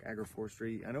like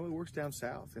agroforestry. I know it works down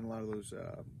south in a lot of those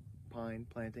pine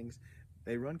plantings.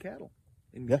 They run cattle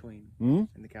in between, and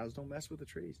the cows don't mess with the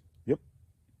trees. Yep.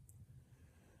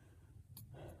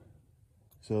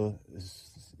 So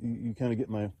you kind of get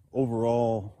my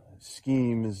overall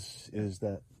scheme is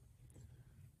that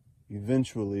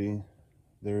eventually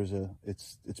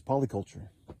it's polyculture,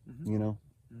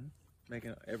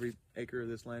 Making every acre of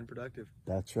this land productive.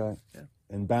 That's right. Yeah.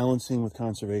 And balancing with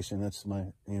conservation. That's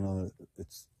my,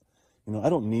 I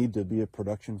don't need to be a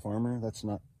production farmer.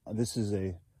 This is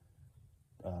a,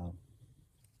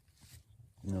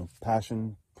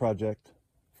 passion project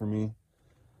for me.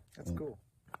 That's cool.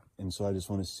 And so I just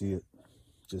want to see it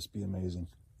just be amazing.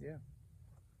 Yeah.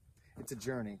 It's a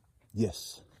journey.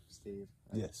 Yes. Steve.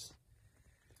 Yes.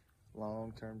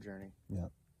 Long-term journey. Yeah.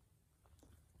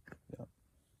 Yeah.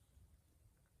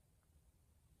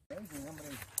 Amazing how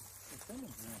many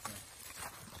persimmons are out there.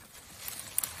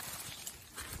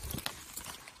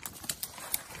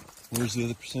 Where's the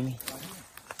other persimmon? Right here.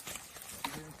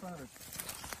 Right here in front of us.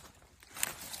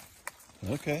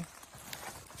 Okay.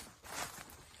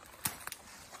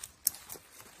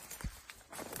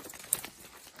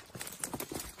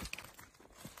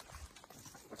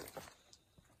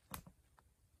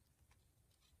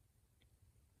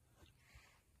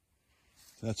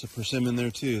 That's a persimmon there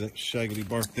too, that shaggy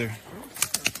bark there.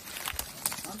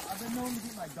 I've been known to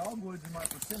get my dogwoods and my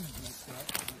persimmons mixed up.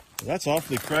 That's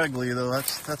awfully craggly though.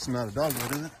 That's not a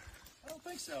dogwood, is it? I don't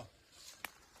think so.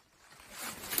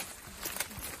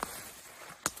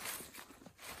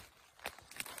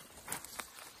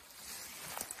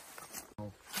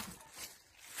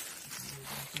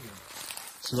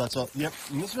 So that's all. Yep.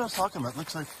 And this is what I was talking about.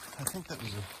 Looks like, I think that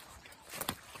was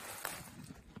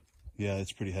yeah,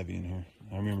 it's pretty heavy in here.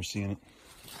 I remember seeing it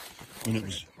when it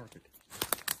was. Carpet.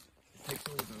 It takes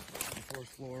over the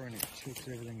forest floor and it chokes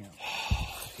everything out.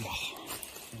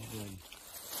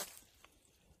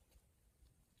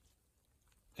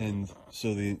 And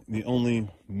so the only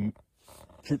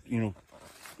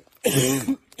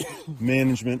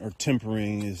management or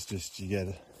tempering is just you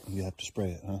have to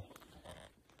spray it, huh?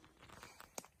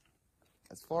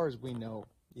 As far as we know,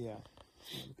 yeah.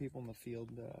 The people in the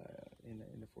field, in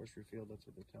the forestry field, that's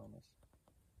what they're telling us.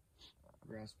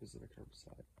 Grass specific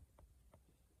herbicide.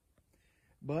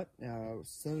 But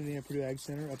Southern Indiana Purdue Ag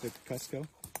Center up at Cusco,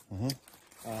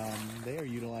 they are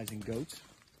utilizing goats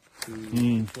to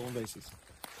control invasives.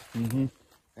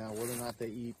 Now, whether or not they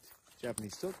eat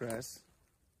Japanese silkgrass,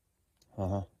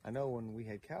 I know when we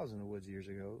had cows in the woods years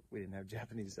ago, we didn't have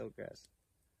Japanese silkgrass,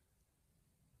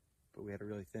 but we had a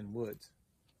really thin woods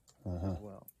as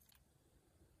well.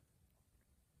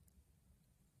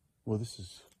 Well, this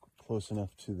is close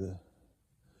enough to the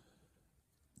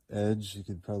edge. You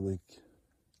could probably,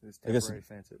 This temporary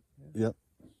fence it. Yeah. Yep,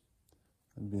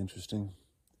 that'd be interesting.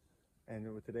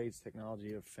 And with today's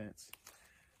technology of fence,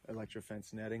 electro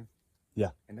fence netting,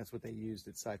 and that's what they used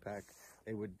at SciPac.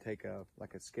 They would take a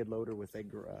skid loader with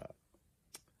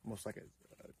almost like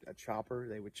a chopper.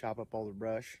 They would chop up all the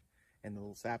brush and the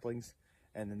little saplings,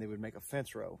 and then they would make a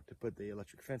fence row to put the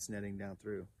electric fence netting down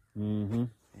through. And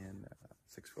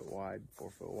 6 foot wide, 4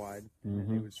 foot wide, and then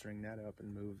they would string that up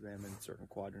and move them in certain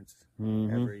quadrants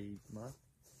every month.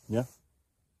 Yeah.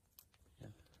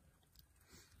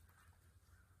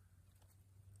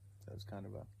 That was kind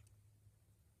of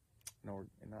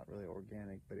not really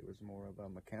organic, but it was more of a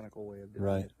mechanical way of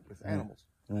doing it with animals.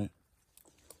 Right.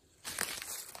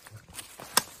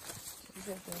 What's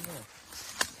that down there?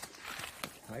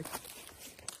 Right?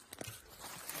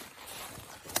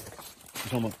 You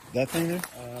talking about that thing there?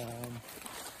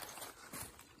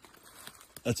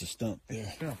 That's a stump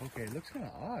there. Stump. Okay, it looks kind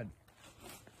of odd.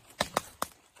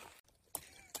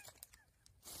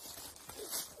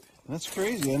 That's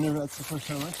crazy. That's the first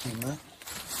time I've seen that.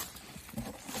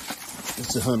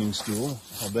 It's a hunting stool,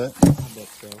 I'll bet. I bet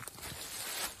so.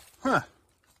 Huh.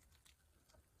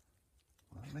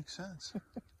 Well, that makes sense.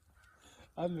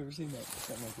 I've never seen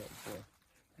something like that before.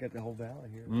 Got the whole valley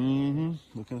here.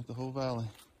 Looking at the whole valley.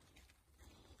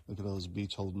 Look at all those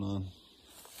beech holding on.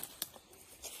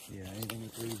 Yeah, anything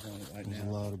with leaves on it right now. There's a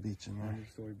lot of beech in there.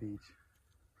 100-story beech.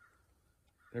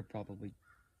 They're probably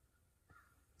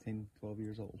 10, 12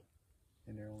 years old,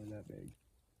 and they're only that big.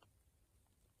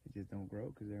 They just don't grow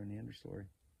because they're in the understory.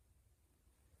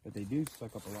 But they do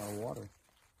suck up a lot of water.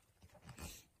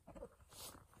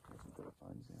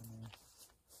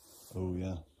 Oh,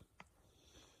 yeah.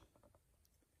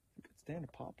 You could stand a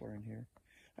poplar in here.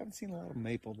 I haven't seen a lot of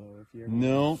maple, though. If you ever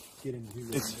get into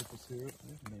maple syrup,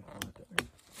 there's maple out there.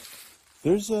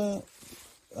 There's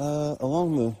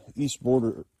along the east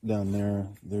border down there,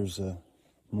 there's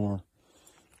more,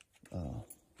 I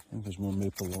think there's more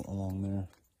maple along there.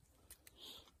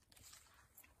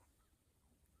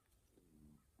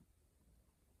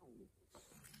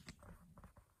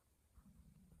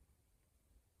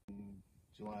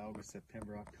 July, August,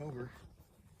 September, October,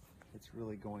 it's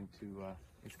really going to,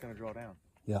 it's going to draw down.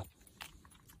 Yeah.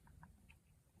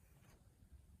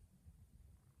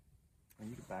 And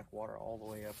you can back water all the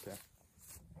way up to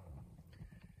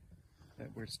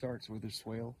where it starts, where the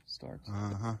swale starts.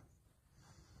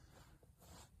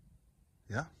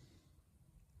 Yeah.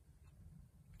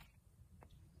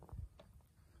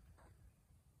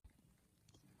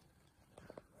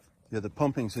 Yeah, the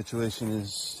pumping situation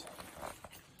is,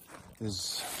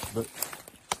 but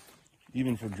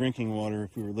even for drinking water,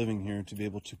 if we were living here, to be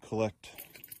able to collect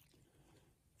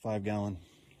 5-gallon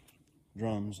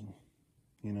drums and,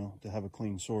 you know, to have a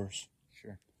clean source.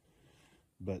 Sure.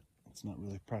 But it's not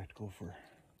really practical for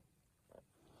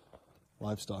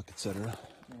livestock, etc.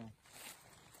 Yeah.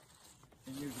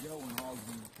 And years ago, when hogs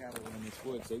and cattle were in this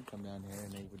woods, they'd come down here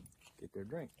and they would get their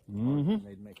drink. And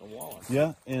they'd make a walleye.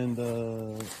 Yeah, and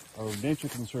our nature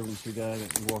conservancy guy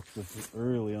that we walked with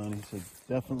early on, he said,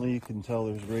 definitely you can tell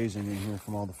there's grazing in here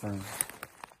from all the ferns.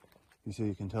 He said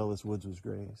you can tell this woods was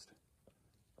grazed.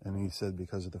 And he said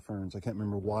because of the ferns. I can't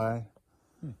remember why.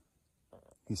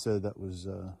 He said that was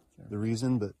the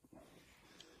reason, but...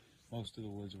 Most of the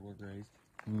woods were grazed.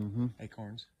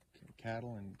 Acorns.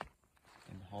 Cattle and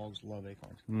hogs love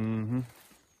acorns. And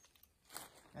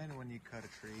when you cut a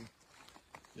tree,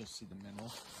 you'll see the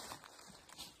mineral.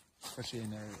 Especially in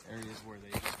their areas where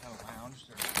they just kind of lounged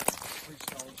or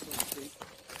pre-stalled, so to speak.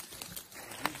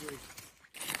 Usually,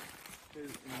 the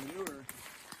manure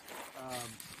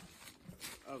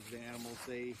of the animals,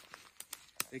 they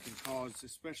can cause,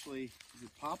 especially, is it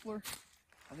poplar?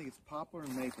 I think it's poplar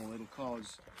and maple. It'll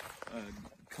cause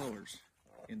colors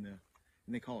in the,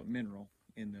 and they call it mineral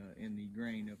in the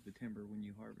grain of the timber when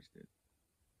you harvest it.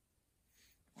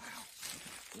 Wow.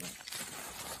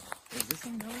 Is this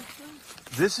another thing?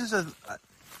 This is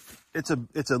it's a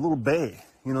little bay.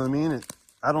 You know what I mean?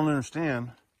 I don't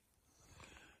understand.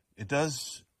 It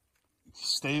does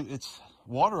it's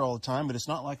water all the time, but it's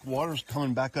not like water's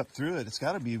coming back up through it. It's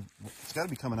got to be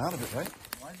coming out of it, right?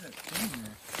 Why is that sheen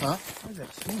there? Huh? Why is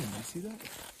that sheen? You see that?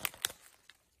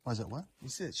 Why is that what? You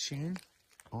see that sheen?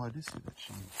 Oh, I do see that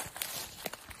sheen.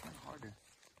 It's hard to.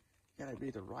 You gotta be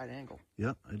at the right angle.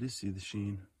 Yep, I do see the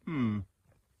sheen. You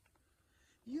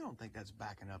don't think that's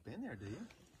backing up in there, do you?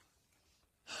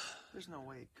 There's no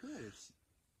way it could.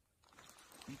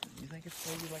 You think it's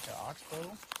maybe like an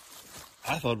oxbow?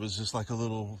 I thought it was just like a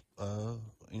little,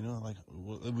 you know, like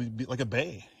it would be like a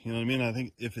bay. You know what I mean? I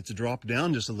think if it's dropped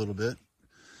down just a little bit,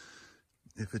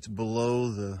 if it's below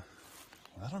the,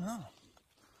 I don't know.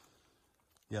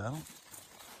 Yeah, I don't.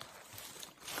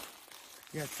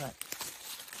 Yeah, it's not.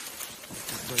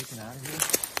 It's breaking out of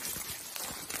here.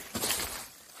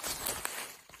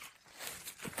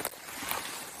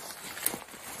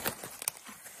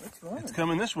 It's running. It's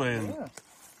coming this way. And Yeah.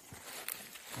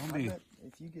 I'll I be. bet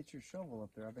if you get your shovel up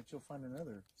there, I bet you'll find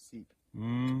another seep.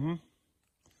 Mm-hmm.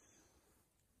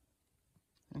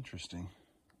 Interesting.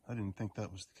 I didn't think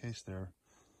that was the case there.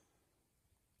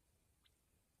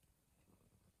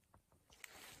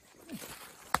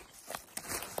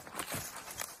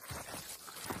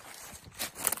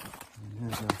 And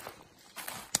here's a,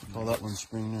 call that one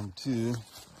spring number 2.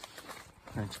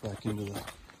 Cranks back into the.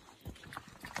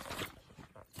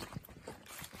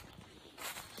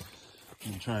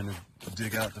 I'm trying to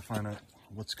dig out to find out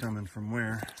what's coming from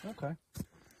where. Okay.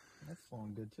 That's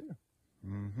flowing good too.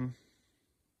 Mm-hmm.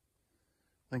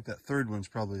 I think that third one's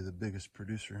probably the biggest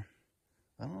producer.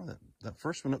 I don't know, that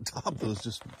first one up top though is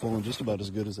just flowing just about as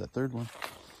good as that third one.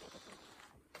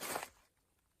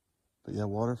 But yeah,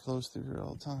 water flows through here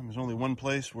all the time. There's only one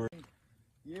place where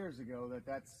Years ago,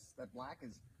 that black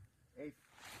is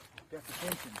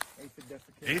defecation. Aphid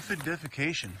defecation.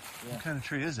 aphidification. Yeah. What kind of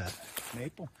tree is that?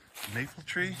 Maple. Maple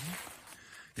tree?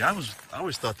 Yeah, I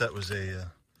always thought that was a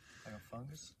Like a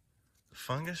fungus.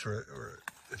 fungus, or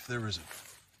if there was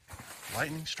a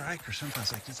lightning strike or something.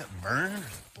 It's like, is that burned or is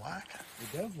it black?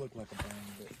 It does look like a burn,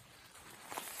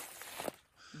 but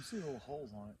you see little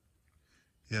holes on it.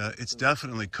 Yeah, it's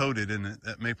definitely coated, and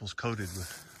that maple's coated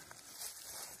with.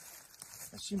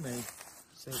 And she may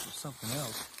say it was something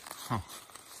else. Huh.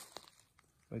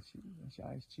 But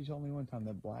she told me one time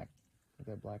what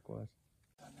that black was.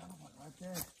 Another one right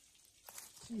there.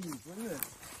 Jeez, look at this.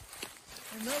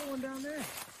 Another one down there.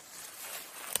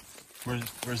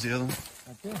 Where's the other one?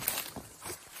 Right there.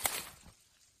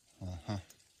 Uh-huh.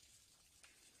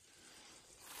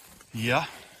 Yeah.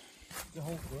 The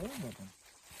whole row of them.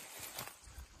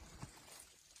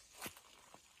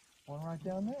 One right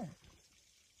down there.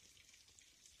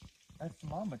 That's the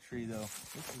mama tree, though.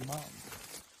 This is mom.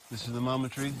 This is the mama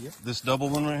tree? Yep. This double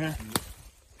one right here? Yep.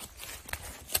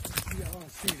 You got a lot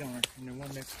of seed on it, and the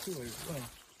one next to it as well.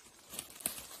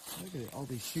 Look at it, all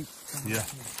these shoots coming Yeah. out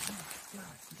here. Oh, God,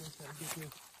 you guys gotta get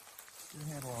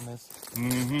your handle on this.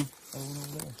 Mm-hmm.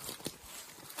 Over there.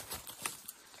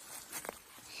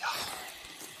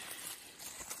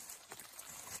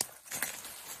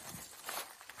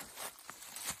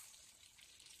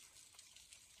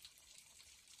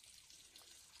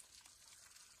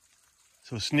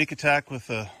 So sneak attack with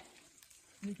a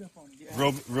Sneak up on it. Yeah.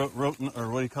 roten, or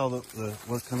what do you call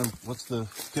what's the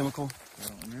chemical? I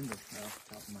don't remember off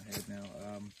the top of my head now.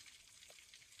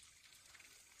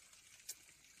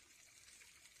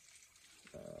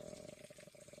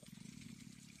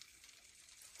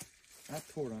 Not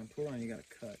Tordon. Tordon you gotta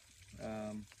cut.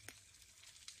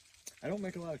 I don't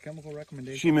make a lot of chemical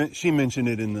recommendations. She mentioned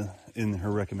it in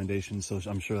her recommendation, so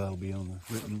I'm sure that'll be on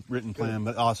the written plan,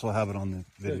 but also have it on the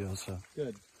video. Good. So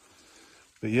Good.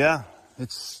 But yeah,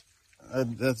 it's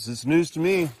news to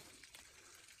me.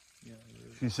 Yeah,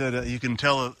 She said you can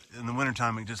tell in the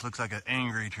wintertime it just looks like an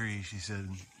angry tree. She said.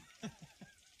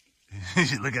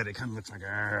 You look at it, it kind of looks like.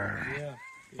 yeah.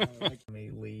 Like me,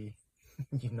 Lee.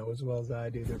 You know as well as I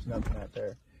do. There's nothing out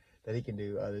there that he can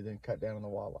do other than cut down on the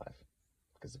wildlife,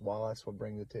 because wildlife's what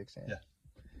bring the ticks in. Yeah.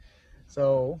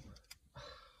 So,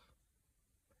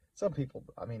 some people.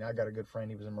 I mean, I got a good friend.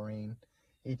 He was a Marine.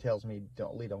 He tells me,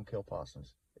 don't kill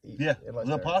possums. Yeah,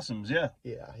 the possums. Yeah.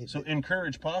 Yeah. So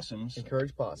encourage possums.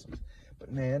 Encourage possums.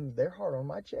 But man, they're hard on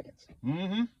my chickens.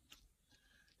 Mm-hmm.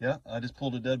 Yeah, I just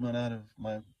pulled a dead one out of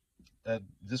my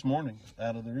this morning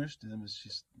out of the roost,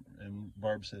 and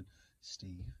Barb said,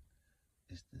 "Steve,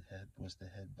 was the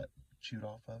head but chewed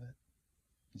off of it?"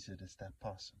 He said, "It's that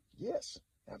possum." Yes,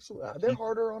 absolutely. They're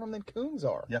harder on them than coons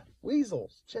are. Yeah.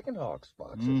 Weasels, chicken hawks,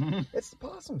 foxes. Mm-hmm. It's the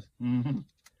possums.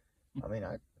 Mm-hmm. I mean,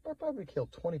 I probably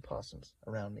killed 20 possums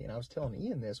around me, and I was telling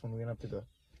Ian this when we went up to the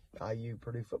IU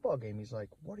Purdue football game. He's like,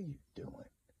 "What are you doing?"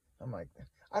 I'm like,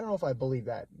 I don't know if I believe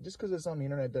that. Just because it's on the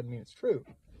internet doesn't mean it's true.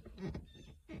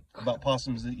 About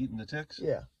possums eating the ticks?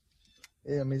 Yeah.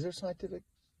 I mean, is there scientific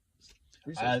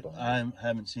research behind it? I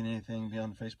haven't seen anything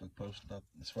beyond the Facebook post about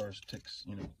as far as ticks,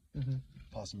 Mm-hmm.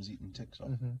 possums eating ticks off.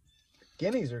 Mm-hmm.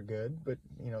 Guineas are good, but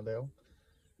you know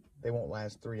they won't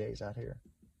last 3 days out here.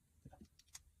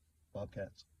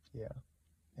 Bobcats. Yeah,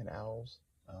 and owls,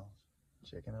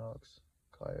 chicken hawks,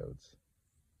 coyotes.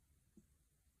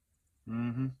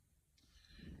 Mm-hmm.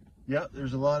 Yeah,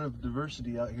 there's a lot of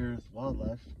diversity out here with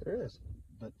wildlife. There is.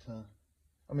 But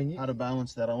I mean, how to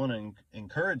balance that? I want to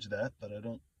encourage that, but I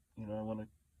don't. You know, I want to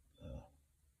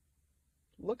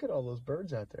look at all those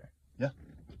birds out there. Yeah.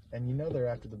 And you know they're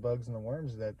after the bugs and the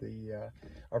worms that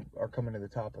are coming to the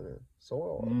top of the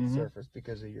soil surface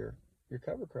because of your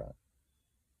cover crop.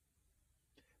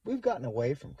 We've gotten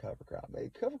away from cover crop.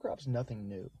 Cover crop's nothing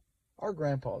new. Our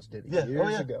grandpas did it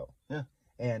years ago. Yeah.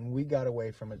 And we got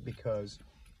away from it because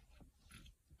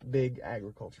big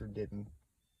agriculture didn't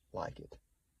like it.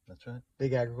 That's right.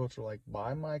 Big agriculture like,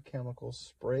 buy my chemicals,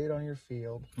 spray it on your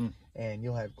field, and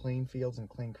you'll have clean fields and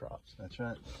clean crops. That's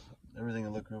right. Everything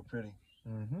will look real pretty.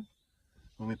 Mm-hmm.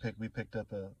 When we picked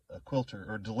up a quilter,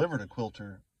 or delivered a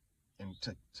quilter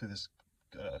to this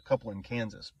couple in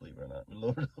Kansas, believe it or not. We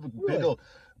loaded up a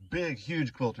big,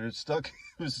 huge quilter. It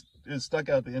was stuck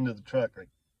out the end of the truck. Like,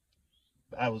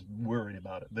 I was worried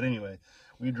about it. But anyway,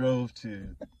 we drove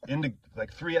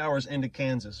like 3 hours into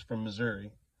Kansas from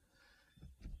Missouri.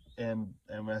 And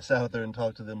when I sat out there and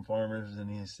talked to them farmers,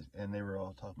 and they were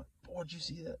all talking about, boy, did you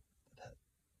see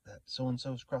that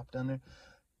so-and-so's crop down there?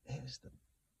 It was the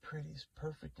prettiest,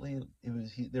 perfectly.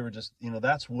 They were just,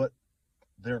 that's what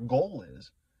their goal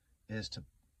is to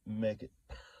make it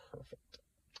perfect.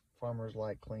 Farmers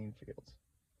like clean fields.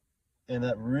 And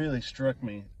that really struck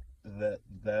me that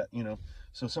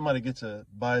so somebody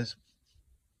buys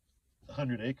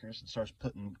 100 acres and starts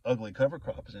putting ugly cover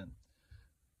crops in.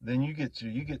 Then you get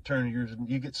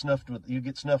snuffed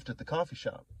at the coffee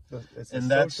shop. And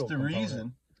that's the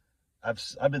reason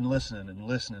I've been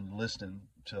listening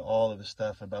to all of the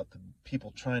stuff about the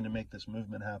people trying to make this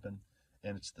movement happen.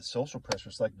 And it's the social pressure.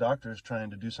 It's like doctors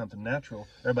trying to do something natural.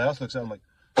 Everybody else looks at them like,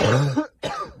 what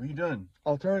are you doing?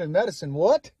 Alternative medicine,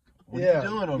 what? What are you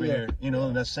doing over here?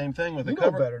 And that's the same thing with the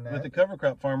cover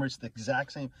crop farmer. It's the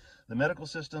exact same. The medical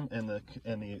system and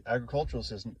the agricultural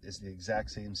system is the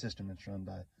exact same system. It's run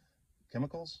by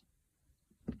chemicals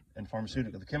and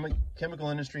pharmaceutical. The chemical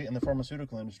industry and the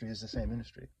pharmaceutical industry is the same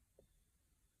industry.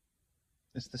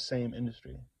 It's the same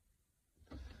industry,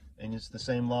 and it's the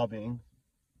same lobbying.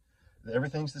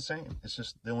 Everything's the same. It's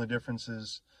just the only difference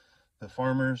is the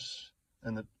farmers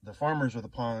and the farmers are the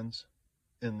pawns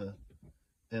in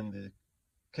the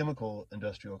chemical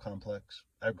industrial complex,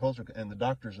 agriculture, and the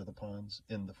doctors are the pawns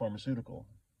in the pharmaceutical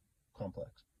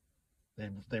complex. They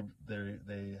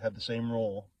have the same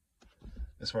role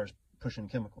as far as pushing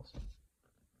chemicals.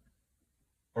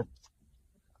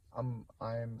 I'm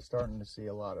starting to see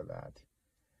a lot of that.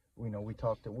 We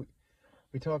talk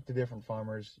to different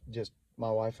farmers, just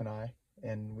my wife and I,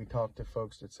 and we talk to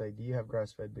folks that say, do you have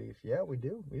grass-fed beef? Yeah, we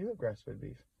do. We do have grass-fed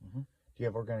beef. Mm-hmm. Do you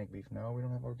have organic beef? No, we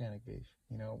don't have organic beef.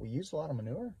 We use a lot of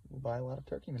manure. We buy a lot of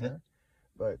turkey manure. Yeah.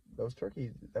 But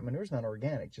that manure's not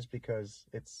organic just because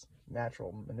it's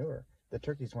natural manure. The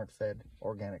turkeys weren't fed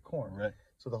organic corn. Right.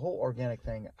 So the whole organic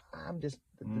thing, the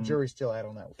jury's still out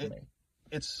on that for me.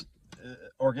 It's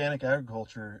organic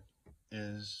agriculture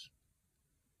is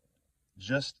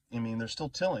just, they're still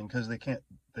tilling because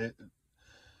they're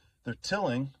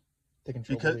tilling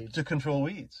to control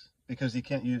weeds because you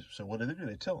can't use, so what do?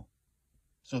 They till.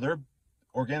 So their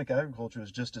organic agriculture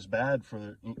is just as bad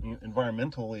for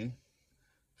environmentally,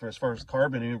 for as far as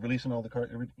carbon and releasing all the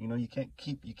carbon. You can't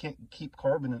keep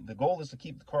carbon in, the goal is to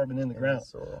keep the carbon in the ground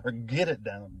or get it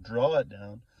down, draw it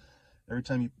down. Every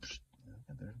time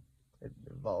it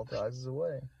volatilizes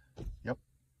away. Yep.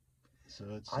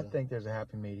 So I think there's a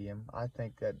happy medium. I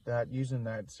think that using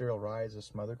that cereal rye as a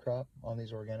smother crop on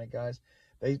these organic guys,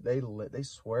 they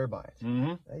swear by it.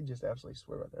 Mm-hmm. They just absolutely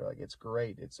swear by it. They're like, it's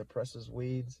great. It suppresses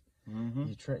weeds. Mm-hmm.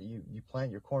 You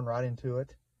plant your corn right into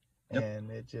it, and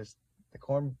the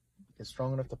corn is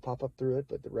strong enough to pop up through it,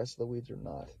 but the rest of the weeds are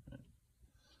not.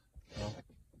 Well,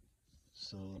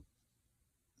 so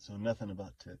nothing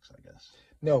about ticks, I guess.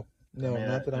 No,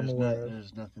 not that I'm aware of.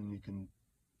 There's nothing you can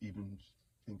even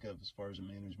think of as far as a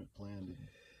management plan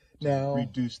to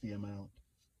reduce the amount.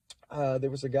 There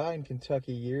was a guy in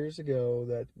Kentucky years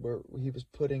ago where he was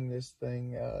putting this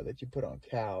thing that you put on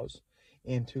cows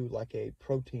into like a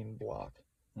protein block,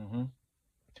 mm-hmm.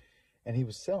 and he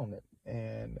was selling it,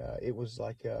 and it was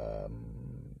like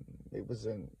it was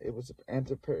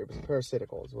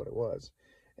parasitical is what it was,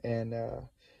 and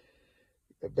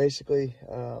basically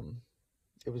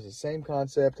it was the same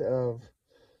concept of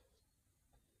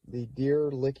the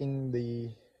deer licking the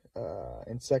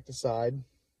insecticide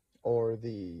or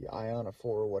the ionophore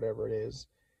or whatever it is,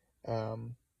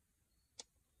 and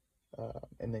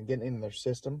then getting in their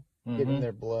system, getting in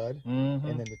their blood, and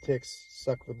then the ticks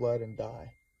suck the blood and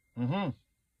die. Now,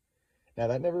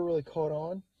 that never really caught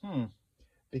on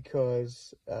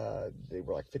because they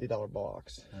were like $50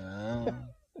 box.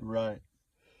 Right.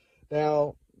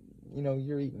 Now, you know,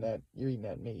 you're eating that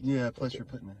meat. Yeah, plus you're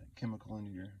putting a chemical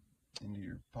into your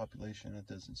population. It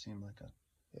doesn't seem like a...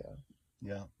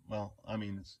 Yeah, well, I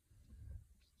mean, it's...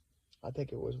 I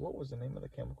think it was, what was the name of the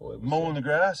chemical? It was mowing the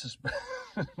grass is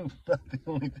about the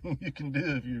only thing you can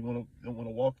do if you don't want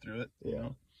to walk through it. Yeah. You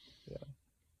know? Yeah.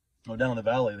 Well, down in the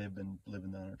valley, they've been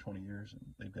living down there 20 years,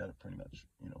 and they've got it pretty much,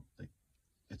 you know,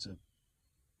 it's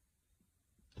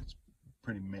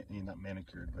pretty, not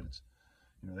manicured, but it's,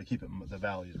 you know, they keep it, the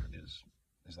valley is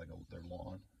like their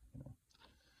lawn, you know,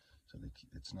 so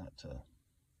it's not,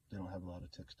 they don't have a lot of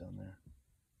ticks down there.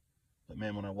 But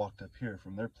man, when I walked up here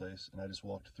from their place, and I just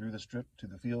walked through the strip to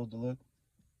the field to look,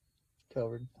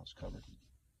 covered. I was covered.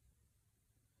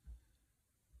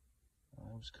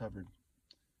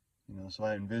 You know, so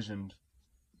I envisioned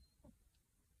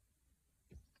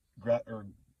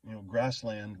grassland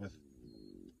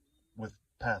with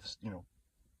paths, you know,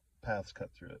 paths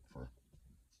cut through it for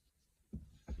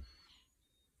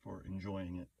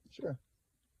enjoying it. Sure.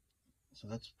 So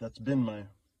that's been my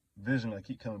vision. I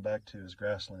keep coming back to is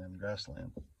grassland.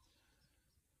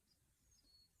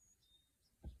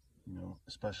 You know,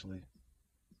 especially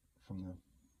from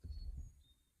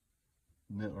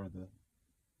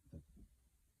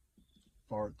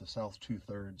the south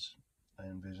 2/3, I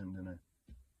envisioned in a,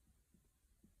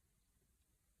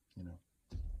 you know,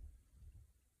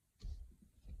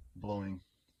 blowing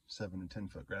 7 and 10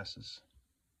 foot grasses.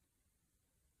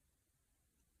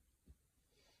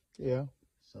 Yeah.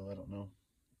 So I don't know.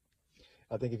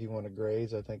 I think if you want to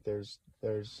graze, I think there's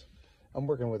I'm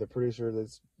working with a producer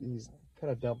he's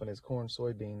kind of dumping his corn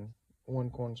soybean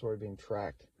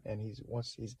tract, and he's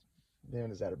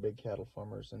doing is at a big cattle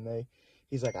farmers, and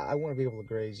he's like, I want to be able to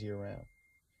graze year round.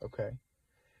 Okay.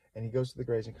 And he goes to the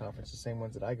grazing conference, the same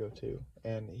ones that I go to,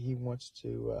 and he wants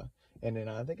to and then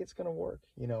I think it's going to work,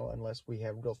 you know, unless we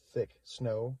have real thick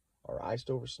snow or iced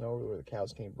over snow where the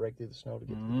cows can't break through the snow to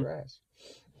get to the grass.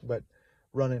 But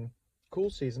running cool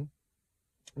season,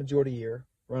 majority year,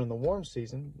 running the warm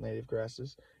season, native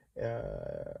grasses,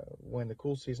 when the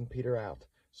cool season peter out.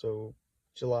 So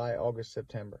July, August,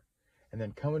 September. And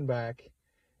then coming back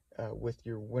with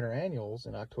your winter annuals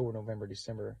in October, November,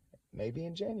 December, maybe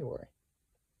in January.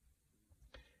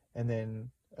 And then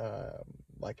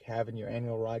like having your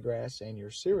annual ryegrass and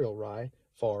your cereal rye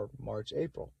for March,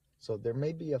 April. So there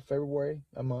may be a February,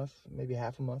 a month, maybe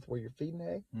half a month where you're feeding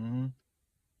hay.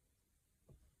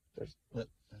 There's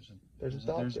a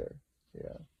thought there.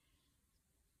 Yeah.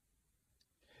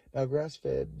 Now grass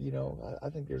fed, you know, I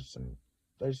think there's some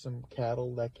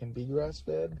cattle that can be grass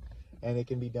fed, and it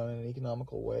can be done in an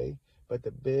economical way. But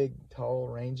the big, tall,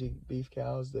 rangy beef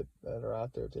cows that are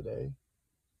out there today,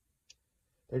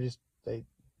 they're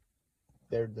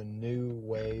the new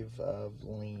wave of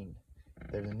lean.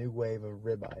 They're the new wave of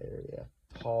ribeye area.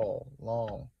 Tall,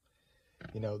 long.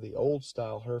 You know, the old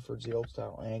style Herefords, the old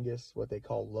style Angus, what they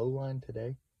call low line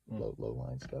today, low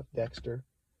line stuff, Dexter.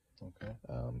 Okay.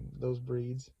 Those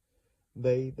breeds,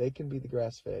 they can be the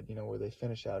grass fed, you know, where they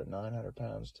finish out at 900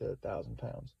 pounds to 1,000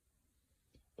 pounds.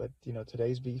 But, you know,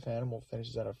 today's beef animal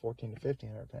finishes out at 1,400 to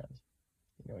 1,500 pounds,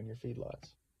 you know, in your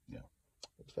feedlots. Yeah.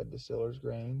 It's fed distillers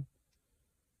grain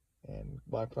and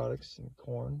byproducts and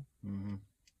corn.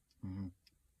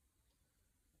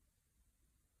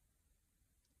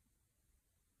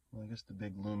 Well, I guess the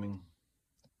big looming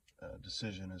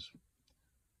decision is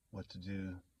what to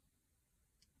do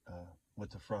with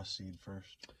the frost seed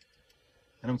first.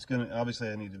 And obviously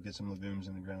I need to get some legumes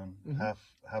in the ground,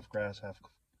 half grass, half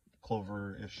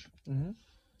clover-ish.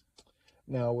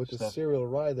 Now with the cereal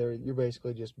rye there, you're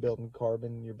basically just building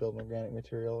carbon, you're building organic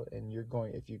material, and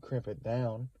if you crimp it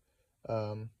down,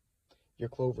 your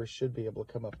clover should be able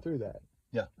to come up through that.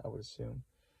 Yeah. I would assume.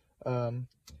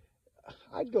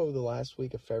 I'd go the last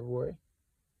week of February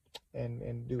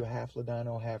and do a half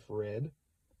Ladino, half red.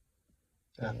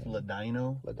 Half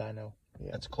Ladino? Ladino,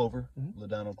 yeah. That's clover?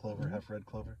 Ladino clover, half red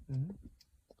clover?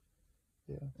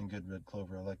 Yeah. And good red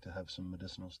clover. I like to have some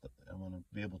medicinal stuff. I want to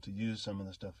be able to use some of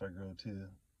the stuff I grow too.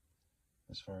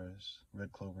 As far as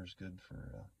red clover is good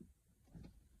for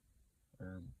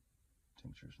herb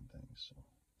tinctures and things. So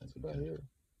that's about here.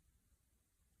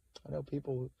 I know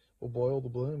people will boil the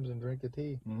blooms and drink the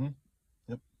tea.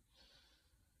 Yep.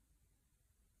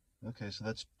 Okay, so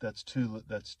that's two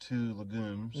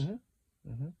legumes.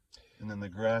 And then the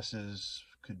grasses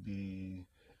could be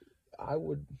I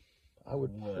would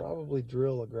probably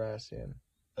drill a grass in.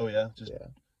 Oh yeah, yeah.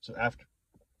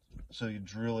 So you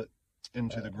drill it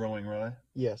into the growing rye.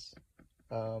 Yes,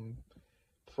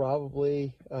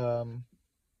 probably.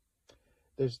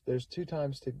 There's two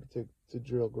times to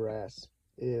drill grass.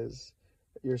 Is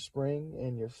your spring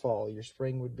and your fall. Your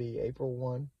spring would be April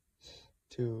 1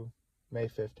 to May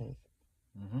 15th.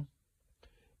 Mm-hmm.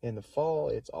 In the fall,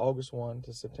 it's August 1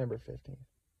 to September 15th.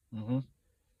 Mm-hmm.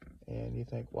 And you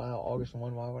think, wow, August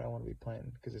 1, why would I want to be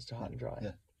planting? Because it's hot and dry.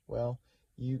 Yeah. Well,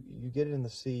 you get it in the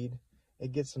seed.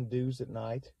 It gets some dews at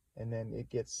night, and then it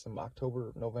gets some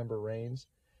October, November rains,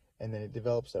 and then it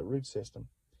develops that root system.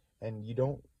 And you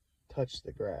don't touch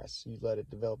the grass. You let it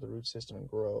develop the root system and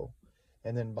grow.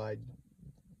 And then by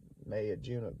May or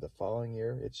June of the following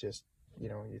year, it's just,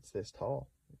 it's this tall.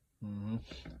 Mm-hmm.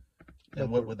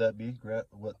 And what would that be?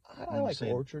 I like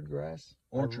orchard grass.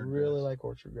 I really like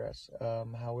orchard grass.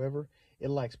 However, it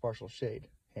likes partial shade,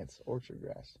 hence orchard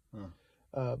grass.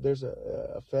 Huh. There's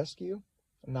a fescue,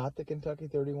 not the Kentucky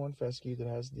 31 fescue that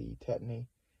has the tetany,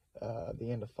 the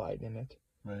endophyte in it.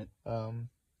 Right.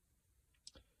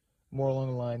 More along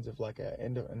the lines of like a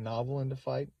novel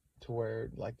endophyte, to where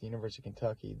like the University of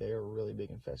Kentucky, they are really big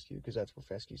in fescue because that's where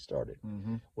fescue started.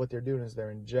 Mm-hmm. What they're doing is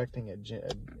they're injecting a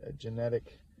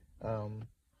genetic.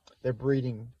 They're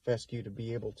breeding fescue to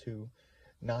be able to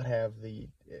not have the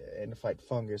endophyte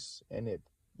fungus and it,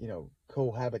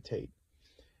 cohabitate,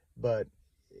 but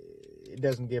it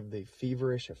doesn't give the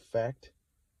feverish effect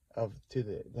to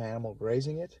the animal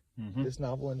grazing it. Mm-hmm. This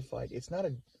novel endophyte, it's not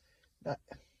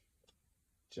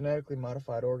genetically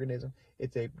modified organism.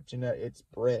 It's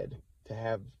bred to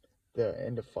have the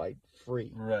endophyte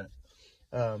free. Right.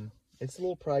 It's a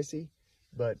little pricey,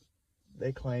 but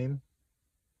they claim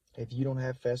if you don't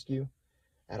have fescue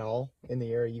at all in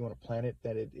the area you want to plant it,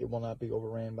 that it will not be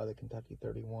overran by the Kentucky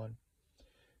 31.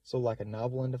 So like a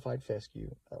novel endophyte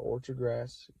fescue, orchard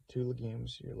grass, 2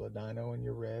 legumes, your ladino and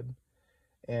your red.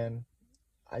 And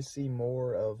I see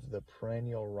more of the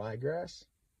perennial ryegrass,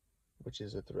 which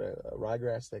is a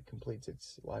ryegrass that completes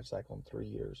its life cycle in 3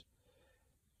 years.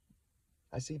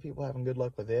 I see people having good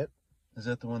luck with it. Is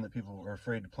that the one that people are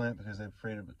afraid to plant because they're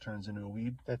afraid of it turns into a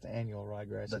weed? That's annual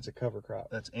ryegrass. It's a cover crop.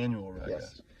 That's annual ryegrass.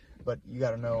 Yes, but you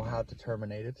got to know how to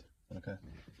terminate it. Okay.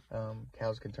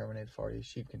 Cows can terminate for you.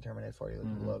 Sheep can terminate for you. They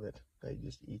Mm-hmm. love it. They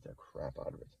just eat the crap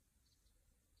out of it.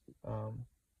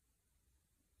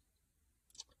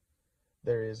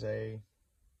 There is a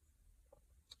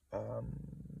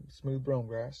smooth brome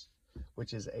grass,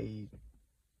 which is a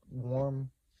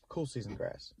warm, cool season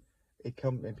grass.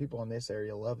 And people in this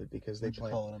area love it because they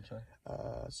plant. Call it? I'm sorry.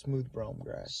 Smooth brome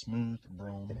grass. Smooth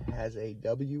brome. It has a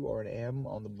W or an M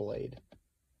on the blade.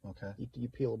 Okay. You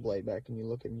peel a blade back and you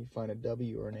look and you find a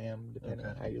W or an M depending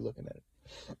on how you're looking at it.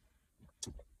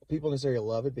 People in this area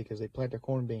love it because they plant their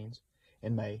corn and beans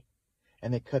in May,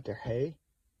 and they cut their hay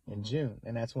in June,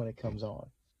 and that's when it comes on.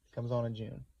 It comes on in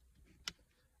June.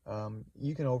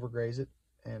 You can overgraze it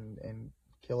and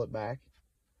kill it back.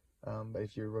 But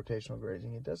if you're rotational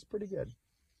grazing, it does pretty good.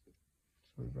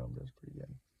 Smooth brome does pretty good.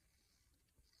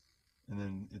 And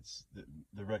then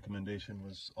the recommendation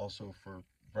was also for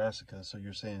Brassica. So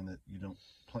you're saying that you don't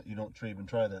even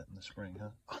try that in the spring,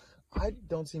 huh? I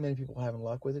don't see many people having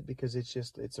luck with it because it's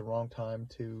the wrong time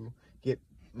to get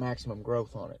maximum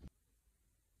growth on it.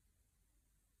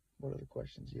 What other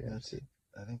questions do you have?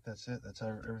 I think that's it. That's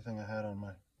everything I had on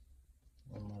my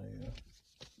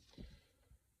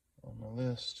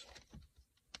list.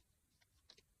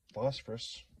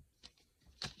 Phosphorus.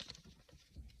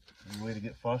 Any way to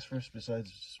get phosphorus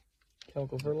besides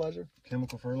chemical fertilizer?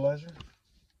 Chemical fertilizer?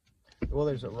 Well,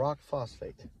 there's a rock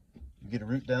phosphate. You get a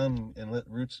root down and let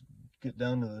roots get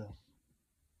down to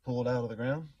pull it out of the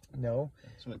ground? No.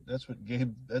 That's what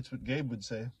Gabe would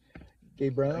say.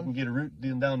 Gabe Brown? I can get a root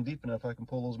down deep enough, I can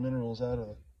pull those minerals out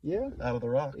of the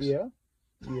rocks. Yeah,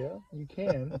 you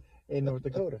can in North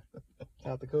Dakota,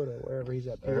 South Dakota, wherever he's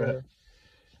at. Right.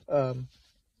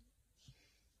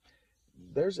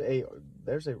 There's a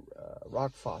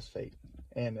rock phosphate,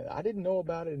 and I didn't know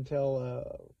about it until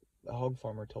a hog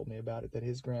farmer told me about it. That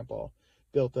his grandpa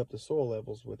built up the soil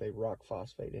levels with a rock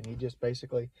phosphate, and he just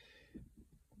basically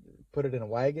put it in a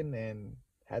wagon and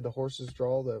had the horses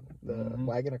draw the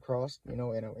wagon across, in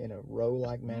a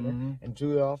row-like manner, and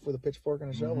drew it off with a pitchfork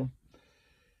and a shovel.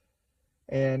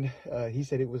 And he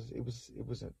said it was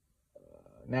a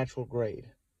natural grade.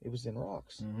 It was in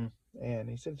rocks, and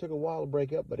he said it took a while to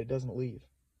break up, but it doesn't leave,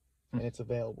 and it's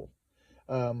available.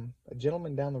 A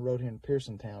gentleman down the road here in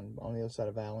Pearsontown, on the other side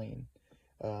of Alene,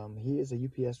 he is a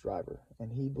UPS driver,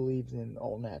 and he believes in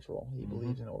all natural. He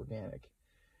believes in organic,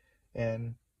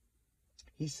 and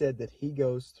he said that he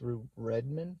goes through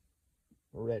Redmond.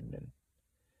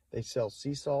 They sell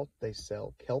sea salt, they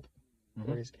sell kelp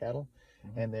for his cattle,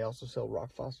 and they also sell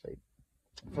rock phosphate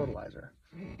fertilizer,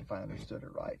 if I understood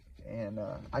it right. And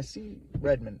I see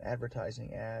Redmond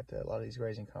advertising at a lot of these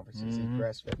grazing conferences, these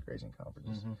grass-fed grazing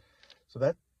conferences. So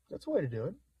that's a way to do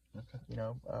it. Okay. You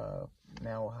know,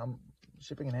 now how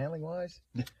shipping and handling wise,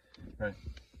 right?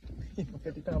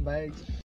 50-pound bags.